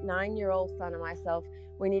my 9-year-old son and myself,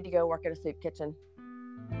 we need to go work at a soup kitchen.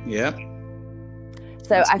 Yep.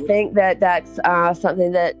 So I think that's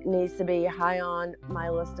something that needs to be high on my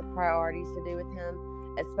list of priorities to do with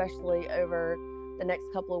him, especially over the next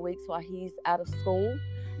couple of weeks while he's out of school,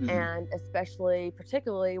 and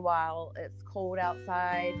particularly while it's cold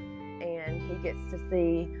outside and he gets to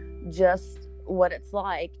see just what it's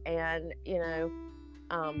like. And, you know,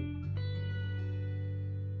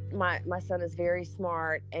 my son is very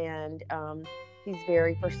smart, and he's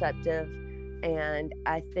very perceptive, and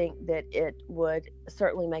I think that it would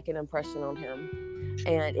certainly make an impression on him,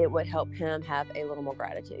 and it would help him have a little more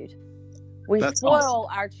gratitude. That's spoil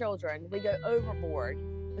awesome. Our children. We go overboard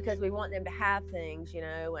because we want them to have things, you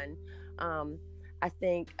know, and I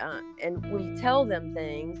think, and we tell them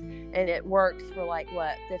things, and it works for like,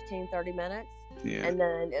 15-30 minutes, and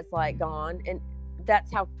then it's like gone. And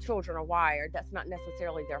that's how children are wired. That's not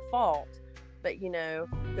necessarily their fault, but, you know,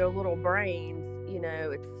 their little brains, you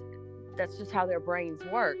know, that's just how their brains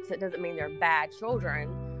work. So it doesn't mean they're bad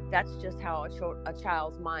children. That's just how a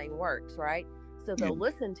child's mind works, right? So they'll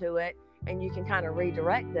listen to it, and you can kind of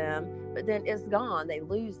redirect them, but then it's gone. They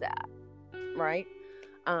lose that, right?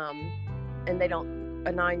 And they don't,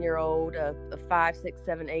 a 9-year-old, a 5, 6,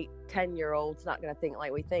 7, 8, 10-year-old's not going to think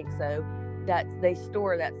like we think. So they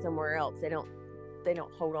store that somewhere else. They don't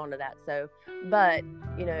hold on to that. So, but,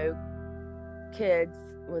 you know, kids,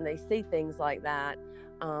 when they see things like that,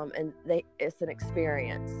 and it's an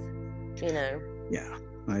experience, you know. Yeah,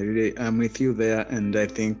 I'm with you there, and I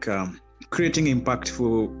think creating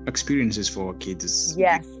impactful experiences for our kids,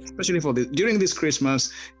 especially during this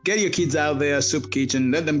Christmas. Get your kids out there, soup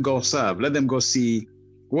kitchen. Let them go serve. Let them go see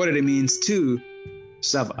what it means to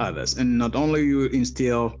serve others, and not only you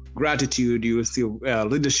instill gratitude, you instill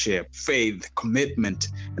leadership, faith, commitment,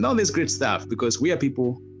 and all this great stuff, because we are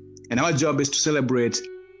people, and our job is to celebrate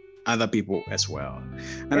other people as well.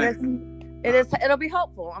 And it'll be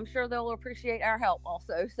helpful. I'm sure they'll appreciate our help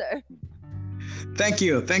also. So thank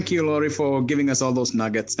you, Lori, for giving us all those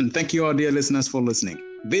nuggets, and thank you, our dear listeners, for listening.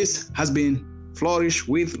 This has been Flourish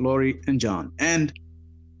with Lori and John, and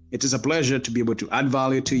it is a pleasure to be able to add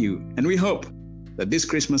value to you. And we hope that this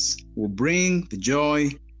Christmas will bring the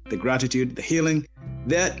joy, the gratitude, the healing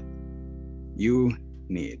that you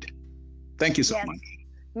need. Thank you so much.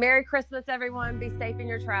 Merry Christmas, everyone. Be safe in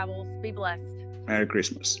your travels. Be blessed. Merry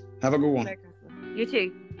Christmas. Have a good one. Merry Christmas. You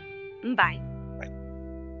too. Bye.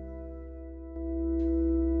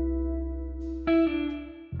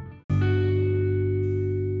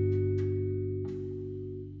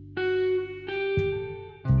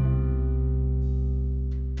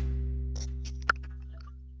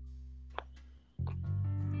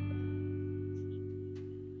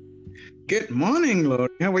 Good morning, Lori.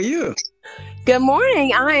 How are you? Good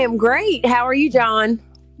morning. I am great. How are you, John?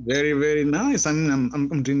 Very, very nice.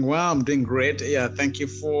 I'm doing well. I'm doing great. Yeah, thank you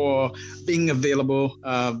for being available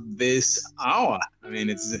this hour. I mean,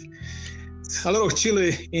 it's a little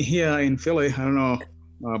chilly in here in Philly. I don't know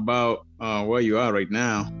about where you are right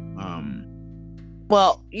now.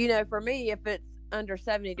 Well, you know, for me, if it's under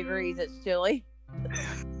 70 degrees, it's chilly.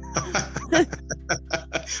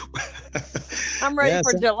 I'm ready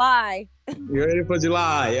for July. You're ready for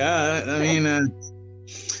July. Yeah, I mean,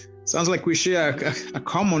 sounds like we share a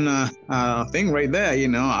common thing right there.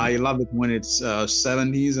 I love it when it's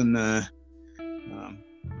 70s and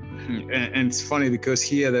it's funny because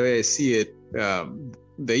here, the way I see it,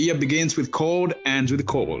 the year begins with cold, ends with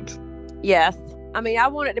cold. Yes. I mean, I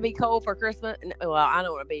want it to be cold for Christmas. Well, I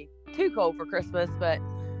don't want to be too cold for Christmas, but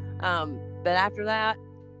after that,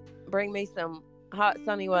 bring me some hot,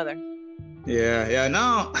 sunny weather. Yeah.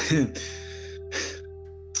 No,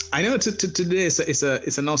 I know today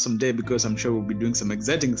it's an awesome day because I'm sure we'll be doing some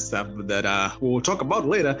exciting stuff that we'll talk about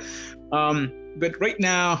later. But right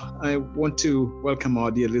now, I want to welcome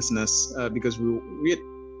our dear listeners because we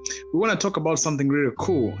want to talk about something really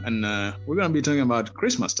cool, and we're going to be talking about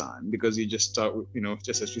Christmas time because you just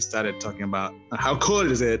just as we started talking about how cold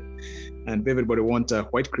is it, and everybody wants a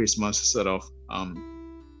white Christmas sort of.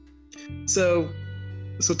 So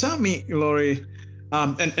tell me, Lori,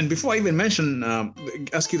 and before I even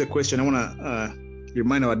ask you the question, I want to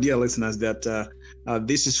remind our dear listeners that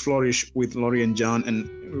this is Flourish with Lori and John, and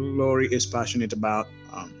Lori is passionate about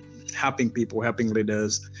helping people, helping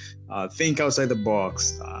leaders think outside the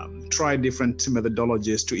box, try different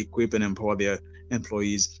methodologies to equip and empower their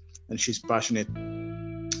employees. And she's passionate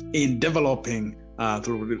in developing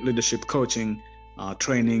through leadership coaching,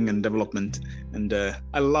 training and development. And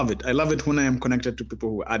I love it. I love it when I am connected to people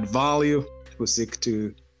who add value, who seek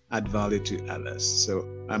to add value to others. So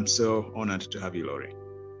I'm so honored to have you, Lori.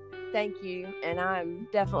 Thank you. And I'm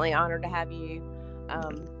definitely honored to have you.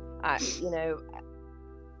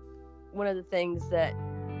 One of the things that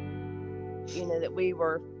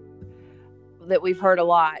that we've heard a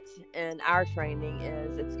lot in our training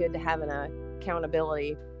is it's good to have an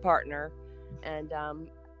accountability partner, and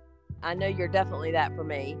I know you're definitely that for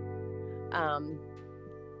me.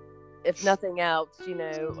 If nothing else,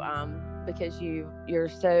 because you're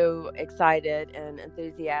so excited and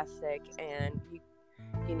enthusiastic, and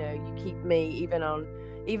you keep me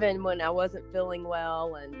even when I wasn't feeling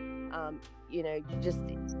well, and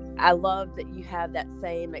I love that you have that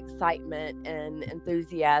same excitement and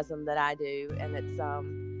enthusiasm that I do. And it's,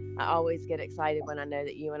 I always get excited when I know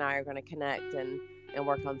that you and I are going to connect and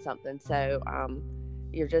work on something. So,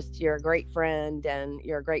 you're a great friend and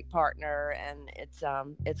you're a great partner, and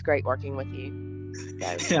it's great working with you.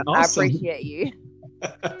 So yeah, awesome. I appreciate you.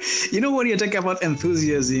 When you're talking about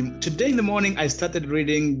enthusiasm, today in the morning I started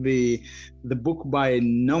reading the book by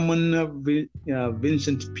Norman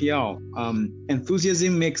Vincent Peale.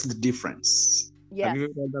 Enthusiasm Makes the Difference. Yes. Have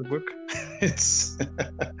you read that book?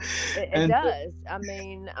 It does. I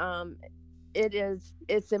mean,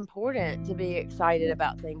 it's important to be excited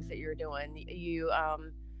about things that you're doing.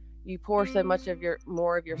 You pour so much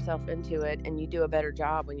more of yourself into it, and you do a better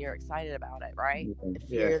job when you're excited about it, right?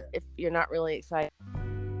 If you're not really excited,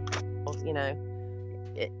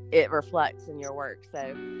 it reflects in your work.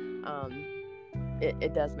 So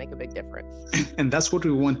it does make a big difference. And that's what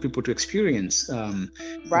we want people to experience.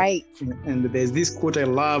 Right. And there's this quote I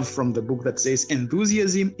love from the book that says,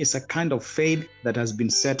 enthusiasm is a kind of faith that has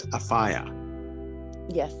been set afire.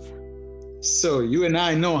 Yes. So you and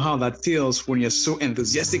I know how that feels when you're so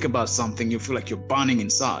enthusiastic about something, you feel like you're burning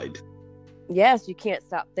inside. Yes, you can't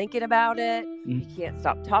stop thinking about it. Mm-hmm. You can't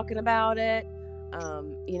stop talking about it.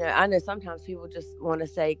 I know sometimes people just want to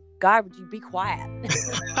say, God, would you be quiet?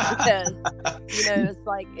 Because, it's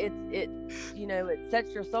like, it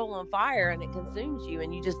sets your soul on fire and it consumes you,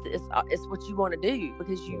 and it's what you want to do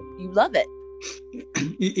because you love it.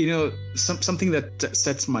 Something that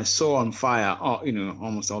sets my soul on fire,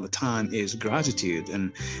 almost all the time is gratitude.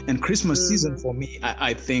 And Christmas season for me,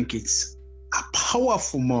 I think it's a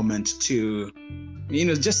powerful moment to,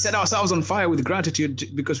 just set ourselves on fire with gratitude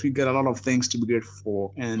because we got a lot of things to be grateful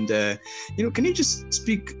for. And, can you just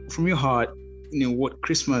speak from your heart, what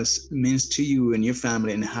Christmas means to you and your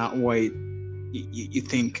family, and why you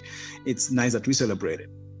think it's nice that we celebrate it?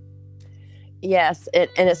 Yes, and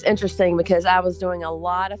it's interesting because I was doing a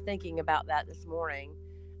lot of thinking about that this morning,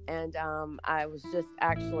 and I was just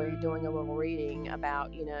actually doing a little reading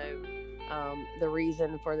about, the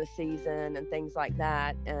reason for the season and things like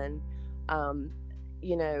that. And,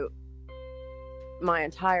 my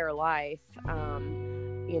entire life,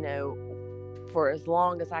 for as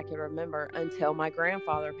long as I can remember until my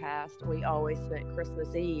grandfather passed, we always spent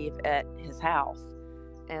Christmas Eve at his house.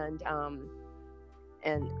 And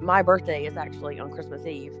my birthday is actually on Christmas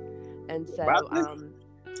Eve. And so,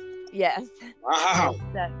 yes. Wow.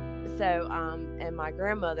 And my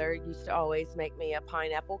grandmother used to always make me a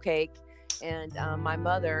pineapple cake, and my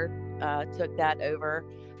mother took that over,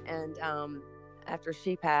 and after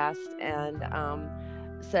she passed, and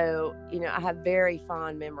So, I have very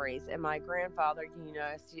fond memories. And my grandfather,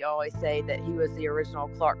 used to always say that he was the original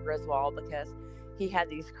Clark Griswold because he had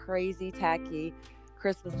these crazy, tacky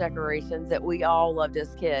Christmas decorations that we all loved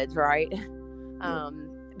as kids, right?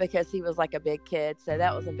 Because he was like a big kid. So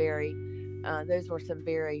that was those were some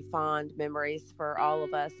very fond memories for all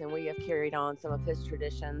of us. And we have carried on some of his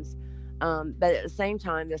traditions. But at the same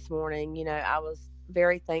time this morning, I was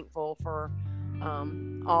very thankful for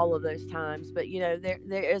all of those times. But,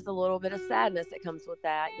 there is a little bit of sadness that comes with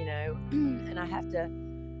that, and I have to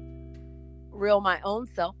reel my own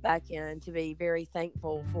self back in to be very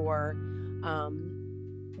thankful for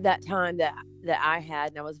that time that I had.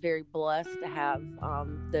 And I was very blessed to have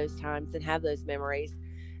those times and have those memories.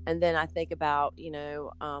 And then I think about,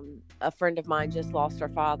 a friend of mine just lost her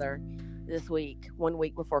father this week, 1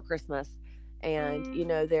 week before Christmas. And,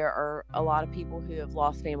 there are a lot of people who have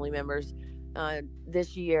lost family members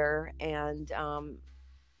this year, and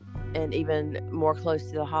even more close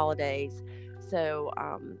to the holidays. So,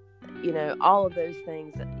 all of those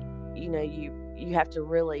things, you have to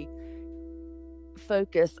really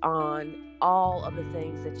focus on all of the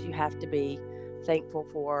things that you have to be thankful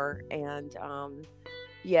for. And,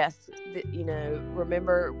 yes,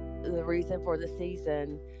 remember the reason for the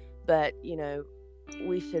season, but,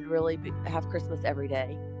 we should really have Christmas every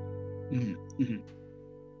day. Mm-hmm. Mm-hmm.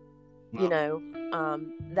 Wow.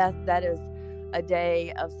 That is a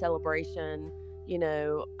day of celebration,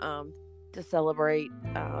 to celebrate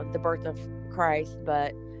the birth of Christ,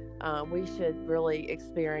 but we should really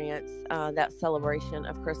experience that celebration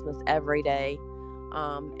of Christmas every day,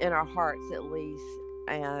 in our hearts at least,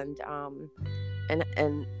 and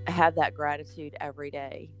have that gratitude every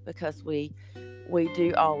day, because we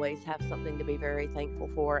do always have something to be very thankful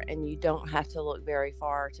for, and you don't have to look very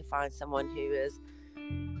far to find someone who is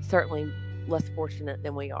certainly less fortunate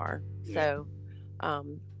than we are. Yeah. So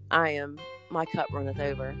my cup runneth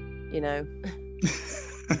over,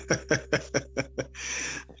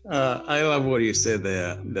 I love what you said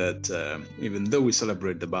there, that even though we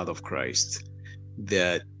celebrate the birth of Christ,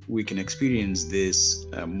 that we can experience these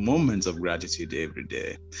moments of gratitude every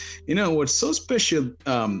day. What's so special,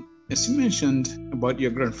 as you mentioned about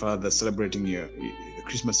your grandfather celebrating your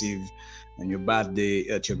Christmas Eve and your birthday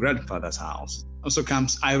at your grandfather's house, also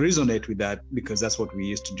I resonate with that, because that's what we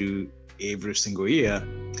used to do every single year.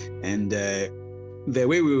 And the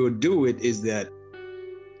way we would do it is that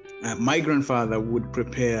my grandfather would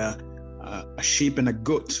prepare a sheep and a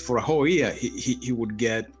goat for a whole year. He would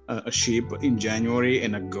get a sheep in January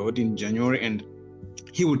and a goat in January, and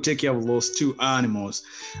he would take care of those two animals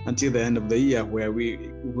until the end of the year, where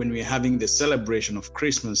when we're having the celebration of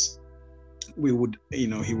Christmas, we would, he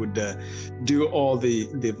would do all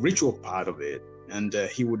the ritual part of it. And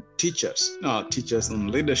he would teach us on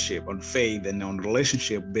leadership, on faith, and on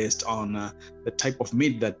relationship based on the type of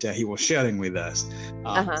meat that he was sharing with us.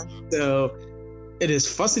 So it is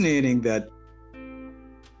fascinating that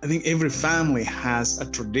I think every family has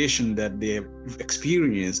a tradition that they've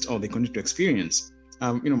experienced or they continue to experience.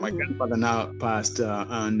 My grandfather now passed,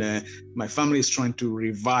 and my family is trying to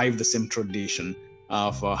revive the same tradition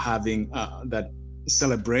of having that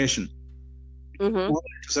celebration. Mm-hmm. Not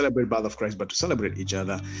to celebrate birth of Christ, but to celebrate each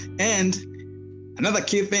other. And another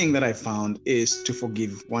key thing that I found is to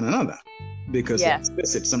forgive one another, because yes,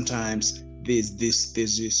 sometimes there's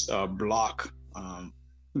this block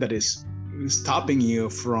that is stopping you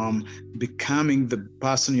from becoming the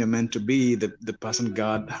person you're meant to be, the person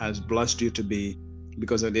God has blessed you to be,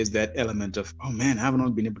 because there's that element of, oh man, I have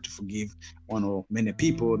not been able to forgive one or many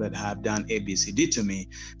people that have done A, B, C, D to me.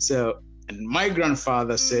 So, and my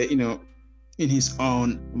grandfather said, in his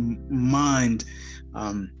own mind,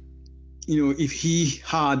 if he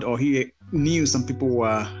had or he knew some people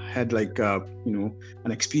had like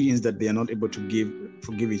an experience that they are not able to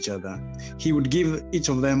forgive each other, he would give each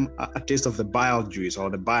of them a taste of the bile juice or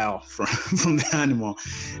the bile from the animal.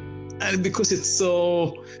 And because it's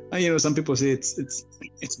so, some people say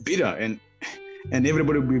it's bitter, and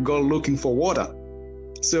everybody will go looking for water.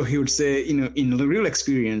 So he would say, in the real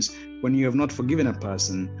experience, when you have not forgiven a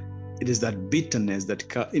person, it is that bitterness that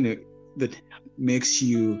that makes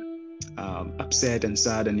you upset and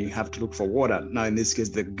sad, and you have to look for water. Now, in this case,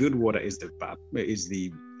 the good water is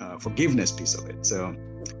the forgiveness piece of it. So,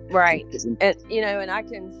 right, and and I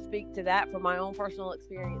can speak to that from my own personal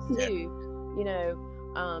experience too.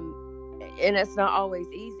 Yeah. And it's not always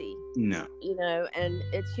easy. No. And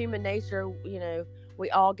it's human nature. We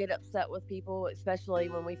all get upset with people, especially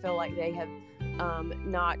when we feel like they have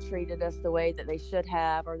not treated us the way that they should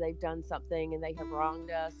have, or they've done something and they have wronged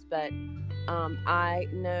us. But I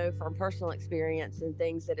know from personal experience and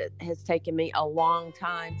things that it has taken me a long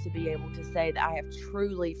time to be able to say that I have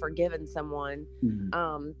truly forgiven someone.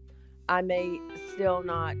 Mhm. I may still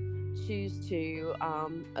not choose to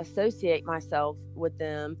associate myself with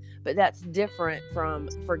them, but that's different from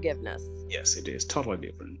forgiveness. Yes, it is totally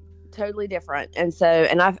different. Totally different. And so,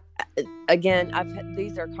 and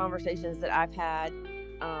these are conversations that I've had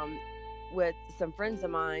um, with some friends of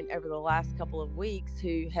mine over the last couple of weeks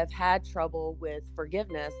who have had trouble with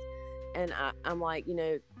forgiveness. And I'm like,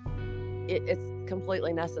 it's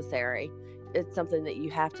completely necessary. It's something that you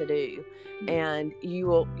have to do. And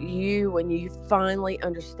when you finally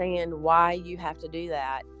understand why you have to do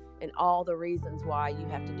that and all the reasons why you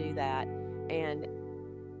have to do that, and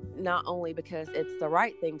not only because it's the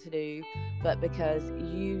right thing to do, but because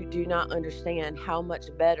you do not understand how much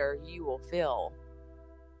better you will feel.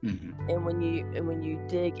 Mm-hmm. And when you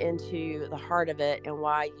dig into the heart of it and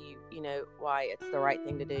why why it's the right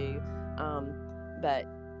thing to do, but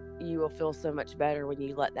you will feel so much better when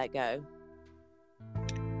you let that go.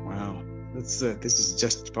 Wow, this is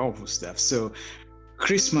just powerful stuff. So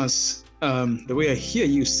Christmas, the way I hear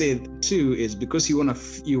you say it too, is because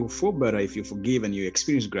you feel better if you forgive and you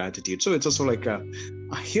experience gratitude. So it's also like a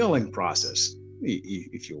healing process,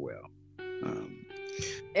 if you will.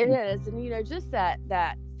 It is, and just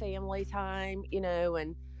that family time,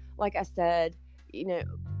 and like I said,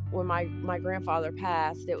 when my grandfather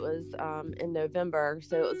passed, it was in November,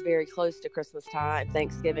 so it was very close to Christmas time,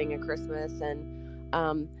 Thanksgiving and Christmas,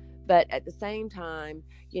 and but at the same time,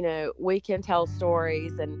 we can tell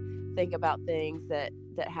stories and think about things that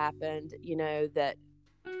happened, that,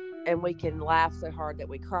 and we can laugh so hard that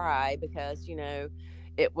we cry because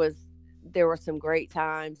there were some great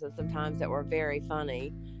times and some times that were very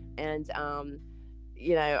funny, and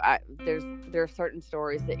there are certain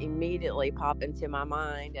stories that immediately pop into my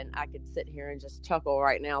mind, and I could sit here and just chuckle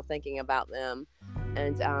right now thinking about them,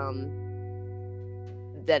 and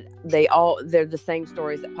that they're the same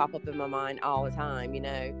stories that pop up in my mind all the time,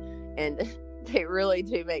 and they really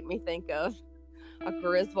do make me think of a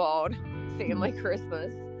Griswold family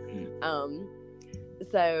Christmas.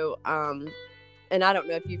 And I don't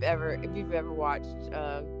know if you've ever watched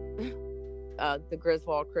the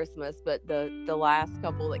Griswold Christmas, but the last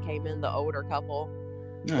couple that came in, the older couple,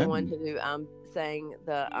 the one who sang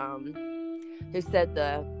who said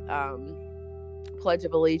the Pledge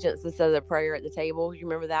of Allegiance instead of the prayer at the table. You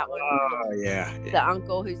remember that one? Oh yeah. The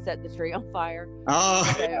uncle who set the tree on fire. Oh.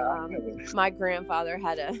 So, my grandfather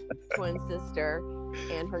had a twin sister,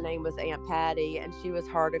 and her name was Aunt Patty, and she was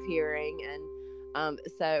hard of hearing, and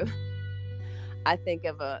so I think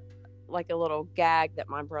of a little gag that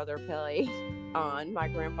my brother played on my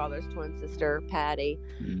grandfather's twin sister, Patty.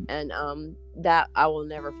 And that I will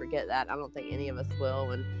never forget that. I don't think any of us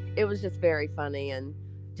will. And it was just very funny, and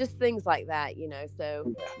just things like that,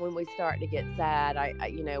 so when we start to get sad, I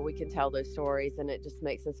we can tell those stories, and it just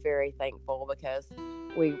makes us very thankful because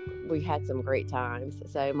we had some great times.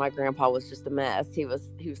 So my grandpa was just a mess. He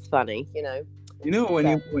was funny,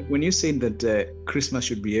 when you say that Christmas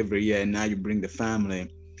should be every year and now you bring the family,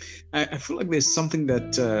 I feel like there's something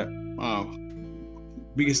that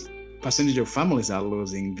biggest percentage of families are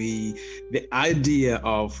losing, the idea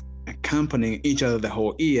of accompanying each other the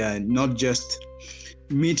whole year and not just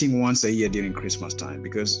meeting once a year during Christmas time.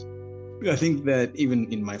 Because I think that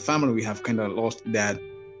even in my family we have kind of lost that.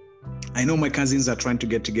 I know my cousins are trying to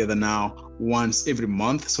get together now once every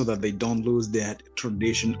month so that they don't lose that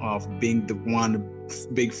tradition of being the one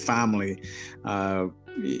big family,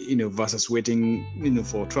 versus waiting,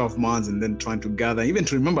 for 12 months and then trying to gather, even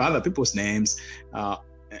to remember other people's names.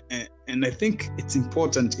 And I think it's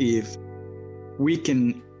important if we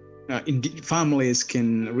can, families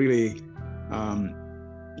can really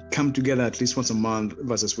come together at least once a month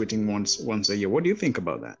versus waiting once a year. What do you think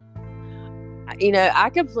about that? I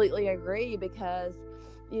completely agree because,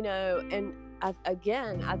 and I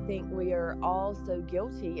think we are all so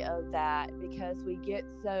guilty of that because we get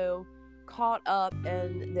so caught up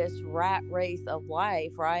in this rat race of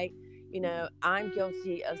life, right? I'm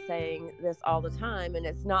guilty of saying this all the time, and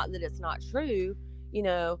it's not that it's not true.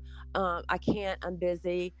 I can't, I'm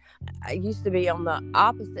busy. I used to be on the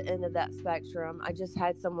opposite end of that spectrum. I just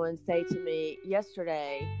had someone say to me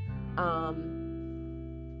yesterday,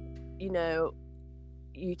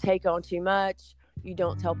 you take on too much, you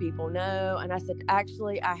don't tell people no. And I said,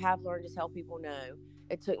 actually, I have learned to tell people no.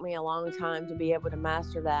 It took me a long time to be able to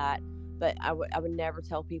master that, but I would never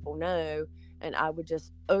tell people no, and I would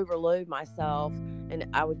just overload myself, and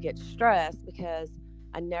I would get stressed because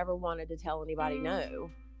I never wanted to tell anybody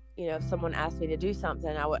no. if someone asked me to do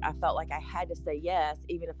something, I felt like I had to say yes,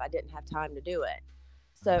 even if I didn't have time to do it.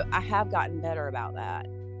 So I have gotten better about that,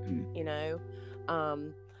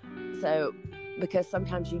 so because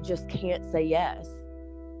sometimes you just can't say yes,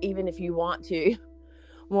 even if you want to,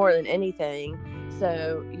 more than anything.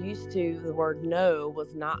 So used to, the word no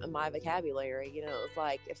was not in my vocabulary. It was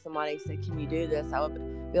like if somebody said, "Can you do this?" I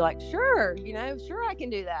would be like, "Sure, sure I can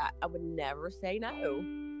do that." I would never say no.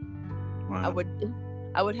 Wow.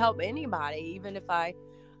 I would help anybody, even if I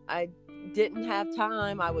didn't have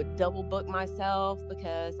time. I would double book myself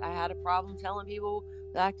because I had a problem telling people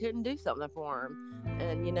that I couldn't do something for them.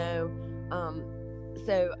 And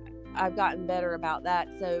so I've gotten better about that.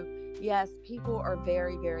 So yes, people are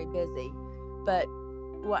very, very busy, but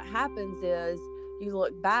what happens is you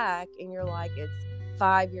look back and you're like, it's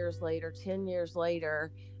 5 years later, 10 years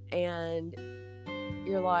later, and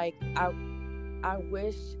you're like, I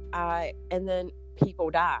wish and then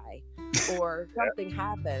people die or something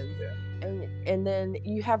happens, and then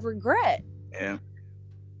you have regret. Yeah.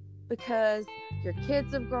 Because your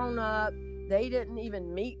kids have grown up, they didn't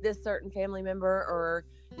even meet this certain family member, or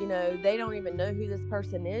they don't even know who this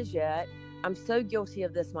person is yet. I'm so guilty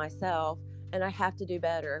of this myself, and I have to do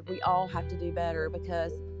better. We all have to do better,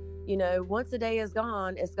 because once a day is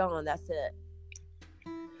gone, it's gone. That's it.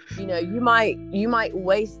 You might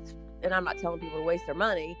waste, and I'm not telling people to waste their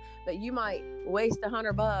money, but you might waste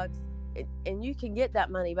 $100 and you can get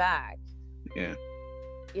that money back. Yeah.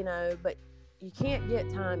 But you can't get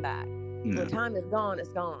time back. No. When time is gone,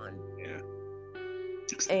 it's gone. Yeah.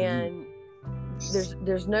 And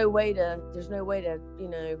there's no way to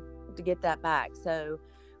to get that back. So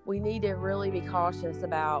we need to really be cautious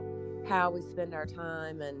about how we spend our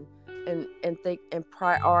time and think and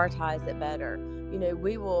prioritize it better.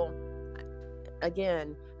 We will,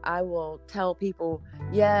 again, I will tell people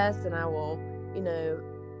yes, and I will,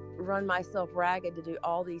 run myself ragged to do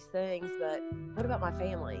all these things, but what about my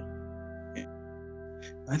family?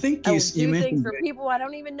 I think I you will do mentioned things for people I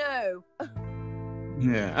don't even know.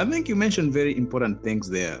 Yeah, I think you mentioned very important things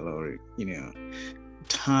there, Lori.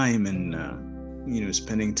 Time and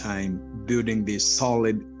spending time building these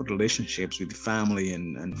solid relationships with family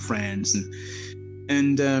and friends,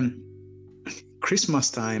 and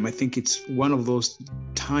Christmas time. I think it's one of those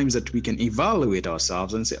times that we can evaluate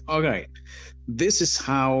ourselves and say, all right, this is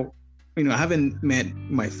how, I haven't met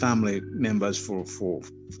my family members for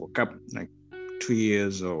a couple, like 2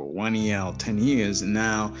 years or 1 year or 10 years, and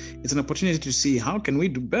now it's an opportunity to see how can we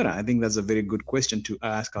do better. I think that's a very good question to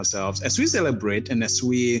ask ourselves as we celebrate and as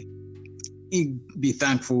we be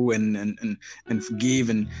thankful and forgive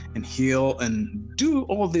and heal and do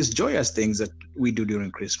all these joyous things that we do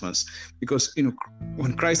during Christmas. Because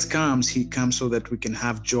when Christ comes, he comes so that we can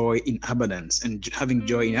have joy in abundance, and having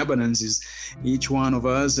joy in abundance is each one of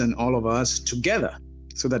us and all of us together,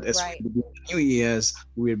 so that as we begin New Year's,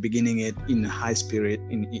 we're beginning it in high spirit,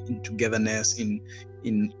 in togetherness, and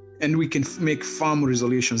we can make firm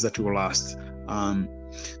resolutions that will last.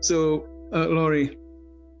 So Lori,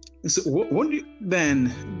 so what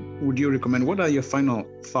would you recommend? What are your final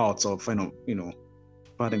thoughts or final,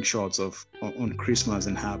 parting shots on Christmas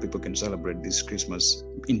and how people can celebrate this Christmas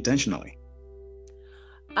intentionally?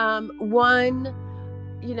 One,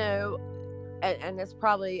 and it's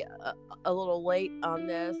probably a little late on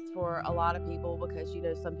this for a lot of people, because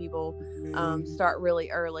some people start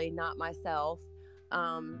really early, not myself,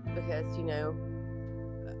 because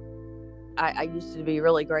I used to be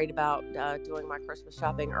really great about doing my Christmas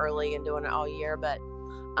shopping early and doing it all year. But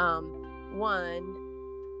one,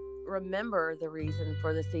 remember the reason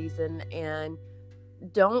for the season, and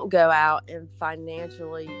don't go out and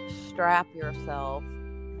financially strap yourself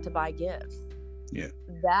to buy gifts. Yeah,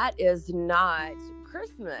 that is not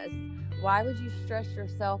Christmas. Why would you stress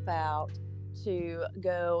yourself out to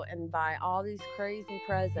go and buy all these crazy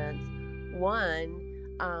presents? One,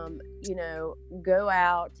 go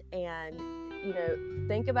out and,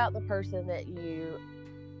 think about the person that you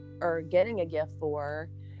are getting a gift for,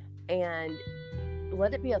 and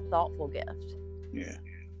let it be a thoughtful gift. Yeah.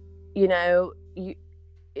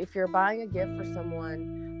 If you're buying a gift for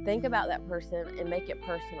someone, think about that person and make it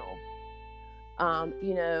personal.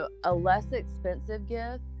 A less expensive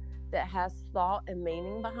gift that has thought and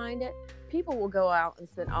meaning behind it. People will go out and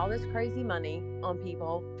spend all this crazy money on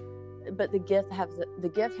people, but the gift has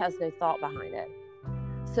no thought behind it.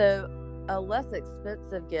 So a less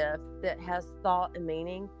expensive gift that has thought and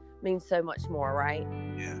meaning means so much more, right?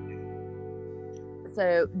 Yeah.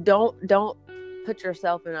 So don't put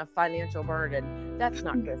yourself in a financial burden. That's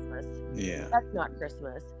not Christmas. Yeah. That's not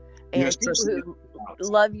Christmas. And people who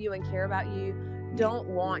love you and care about you don't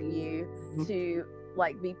want you to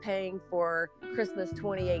like be paying for Christmas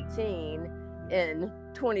 2018 in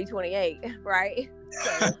 2028, right?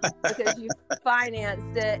 So, because you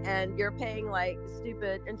financed it and you're paying like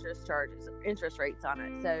stupid interest rates on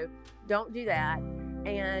it. So don't do that.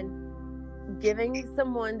 And giving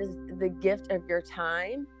someone the gift of your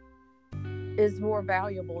time is more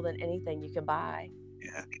valuable than anything you can buy.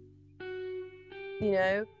 Yeah. You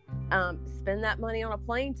know, spend that money on a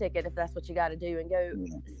plane ticket if that's what you got to do, and go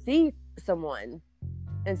see someone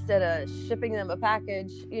instead of shipping them a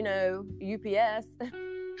package, you know, UPS.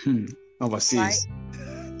 Overseas.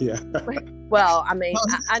 Right? Yeah. Well, I mean,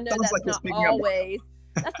 I know that's like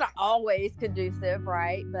that's not always conducive,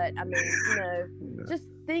 right? But I mean, you know, just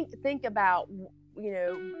think about, you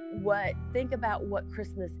know, think about what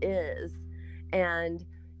Christmas is, and,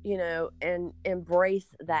 you know, and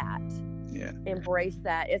embrace that. Yeah. Embrace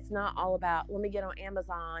that. It's not all about, let me get on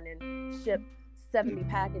Amazon and ship 70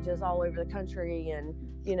 packages all over the country, and,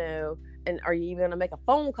 you know, and are you even going to make a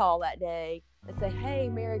phone call that day and say, hey,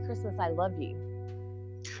 Merry Christmas, I love you?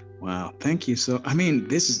 Wow, thank you. So, I mean,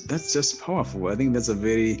 that's just powerful. I think that's a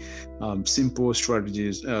very simple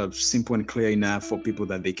strategy, simple and clear enough for people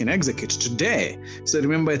that they can execute today. So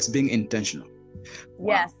remember, it's being intentional.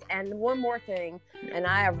 Wow. Yes, and one more thing, and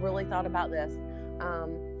I have really thought about this,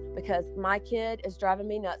 because my kid is driving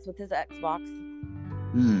me nuts with his Xbox.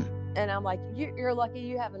 And I'm like, you're lucky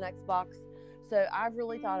you have an Xbox. So I've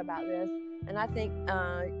really thought about this, and I think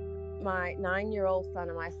my 9-year-old son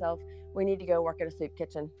and myself, we need to go work at a soup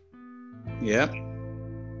kitchen. Yeah.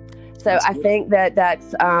 So I think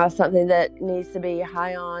that's something that needs to be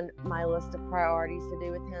high on my list of priorities to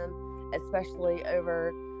do with him, especially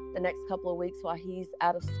over the next couple of weeks while he's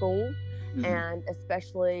out of school, and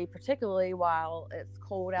particularly while it's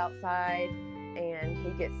cold outside and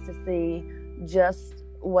he gets to see just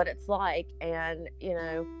what it's like. And, you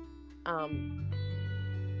know,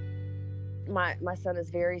 my son is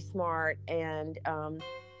very smart, and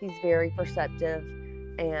he's very perceptive,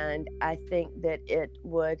 and I think that it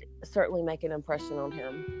would certainly make an impression on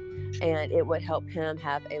him, and it would help him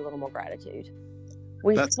have a little more gratitude.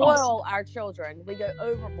 That's spoil awesome. Our children. We go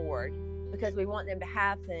overboard because we want them to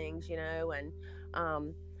have things, you know, and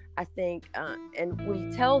I think, and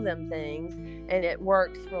we tell them things, and it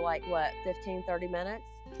works for like, 15-30 minutes,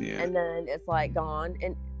 and then it's like gone.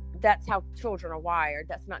 And that's how children are wired.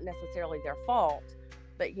 That's not necessarily their fault,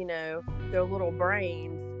 but, you know, their little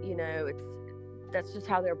brains, you know, that's just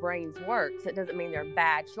how their brains work. So it doesn't mean they're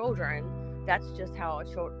bad children. That's just how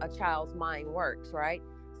a child's mind works, right?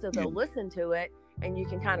 So they'll listen to it, and you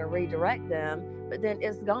can kind of redirect them, but then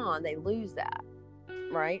it's gone. They lose that,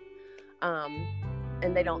 right?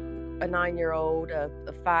 And they don't, a 9-year-old,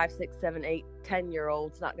 a 5, 6, 7, 8,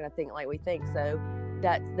 10-year-old's not going to think like we think. So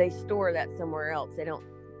they store that somewhere else. They don't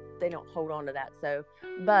hold on to that. So,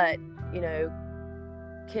 but, you know,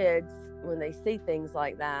 kids, when they see things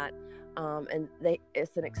like that, and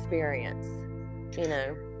it's an experience, you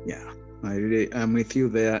know. Yeah, I'm with you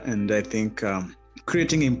there. And I think,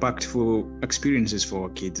 creating impactful experiences for our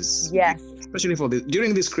kids. Yes. Especially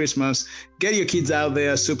during this Christmas, get your kids out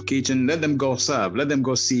there, soup kitchen, let them go serve, let them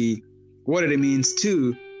go see what it means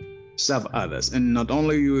to serve others. And not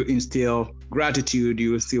only you instill gratitude,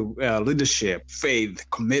 you instill leadership, faith,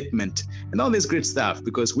 commitment, and all this great stuff,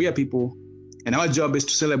 because we are people, and our job is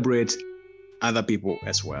to celebrate other people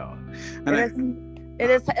as well. And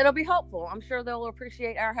it'll be helpful. I'm sure they'll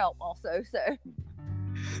appreciate our help also. So.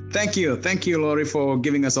 Thank you, Lori, for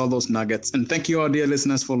giving us all those nuggets. And thank you, our dear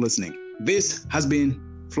listeners, for listening. This has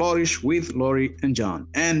been Flourish with Lori and John.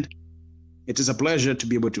 And it is a pleasure to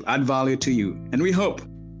be able to add value to you. And we hope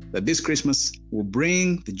that this Christmas will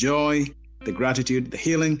bring the joy, the gratitude, the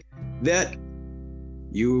healing that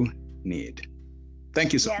you need.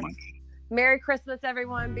 Thank you so much. Merry Christmas,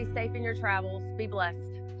 everyone. Be safe in your travels. Be blessed.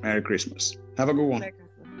 Merry Christmas. Have a good one. Merry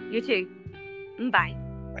Christmas. You too. Bye.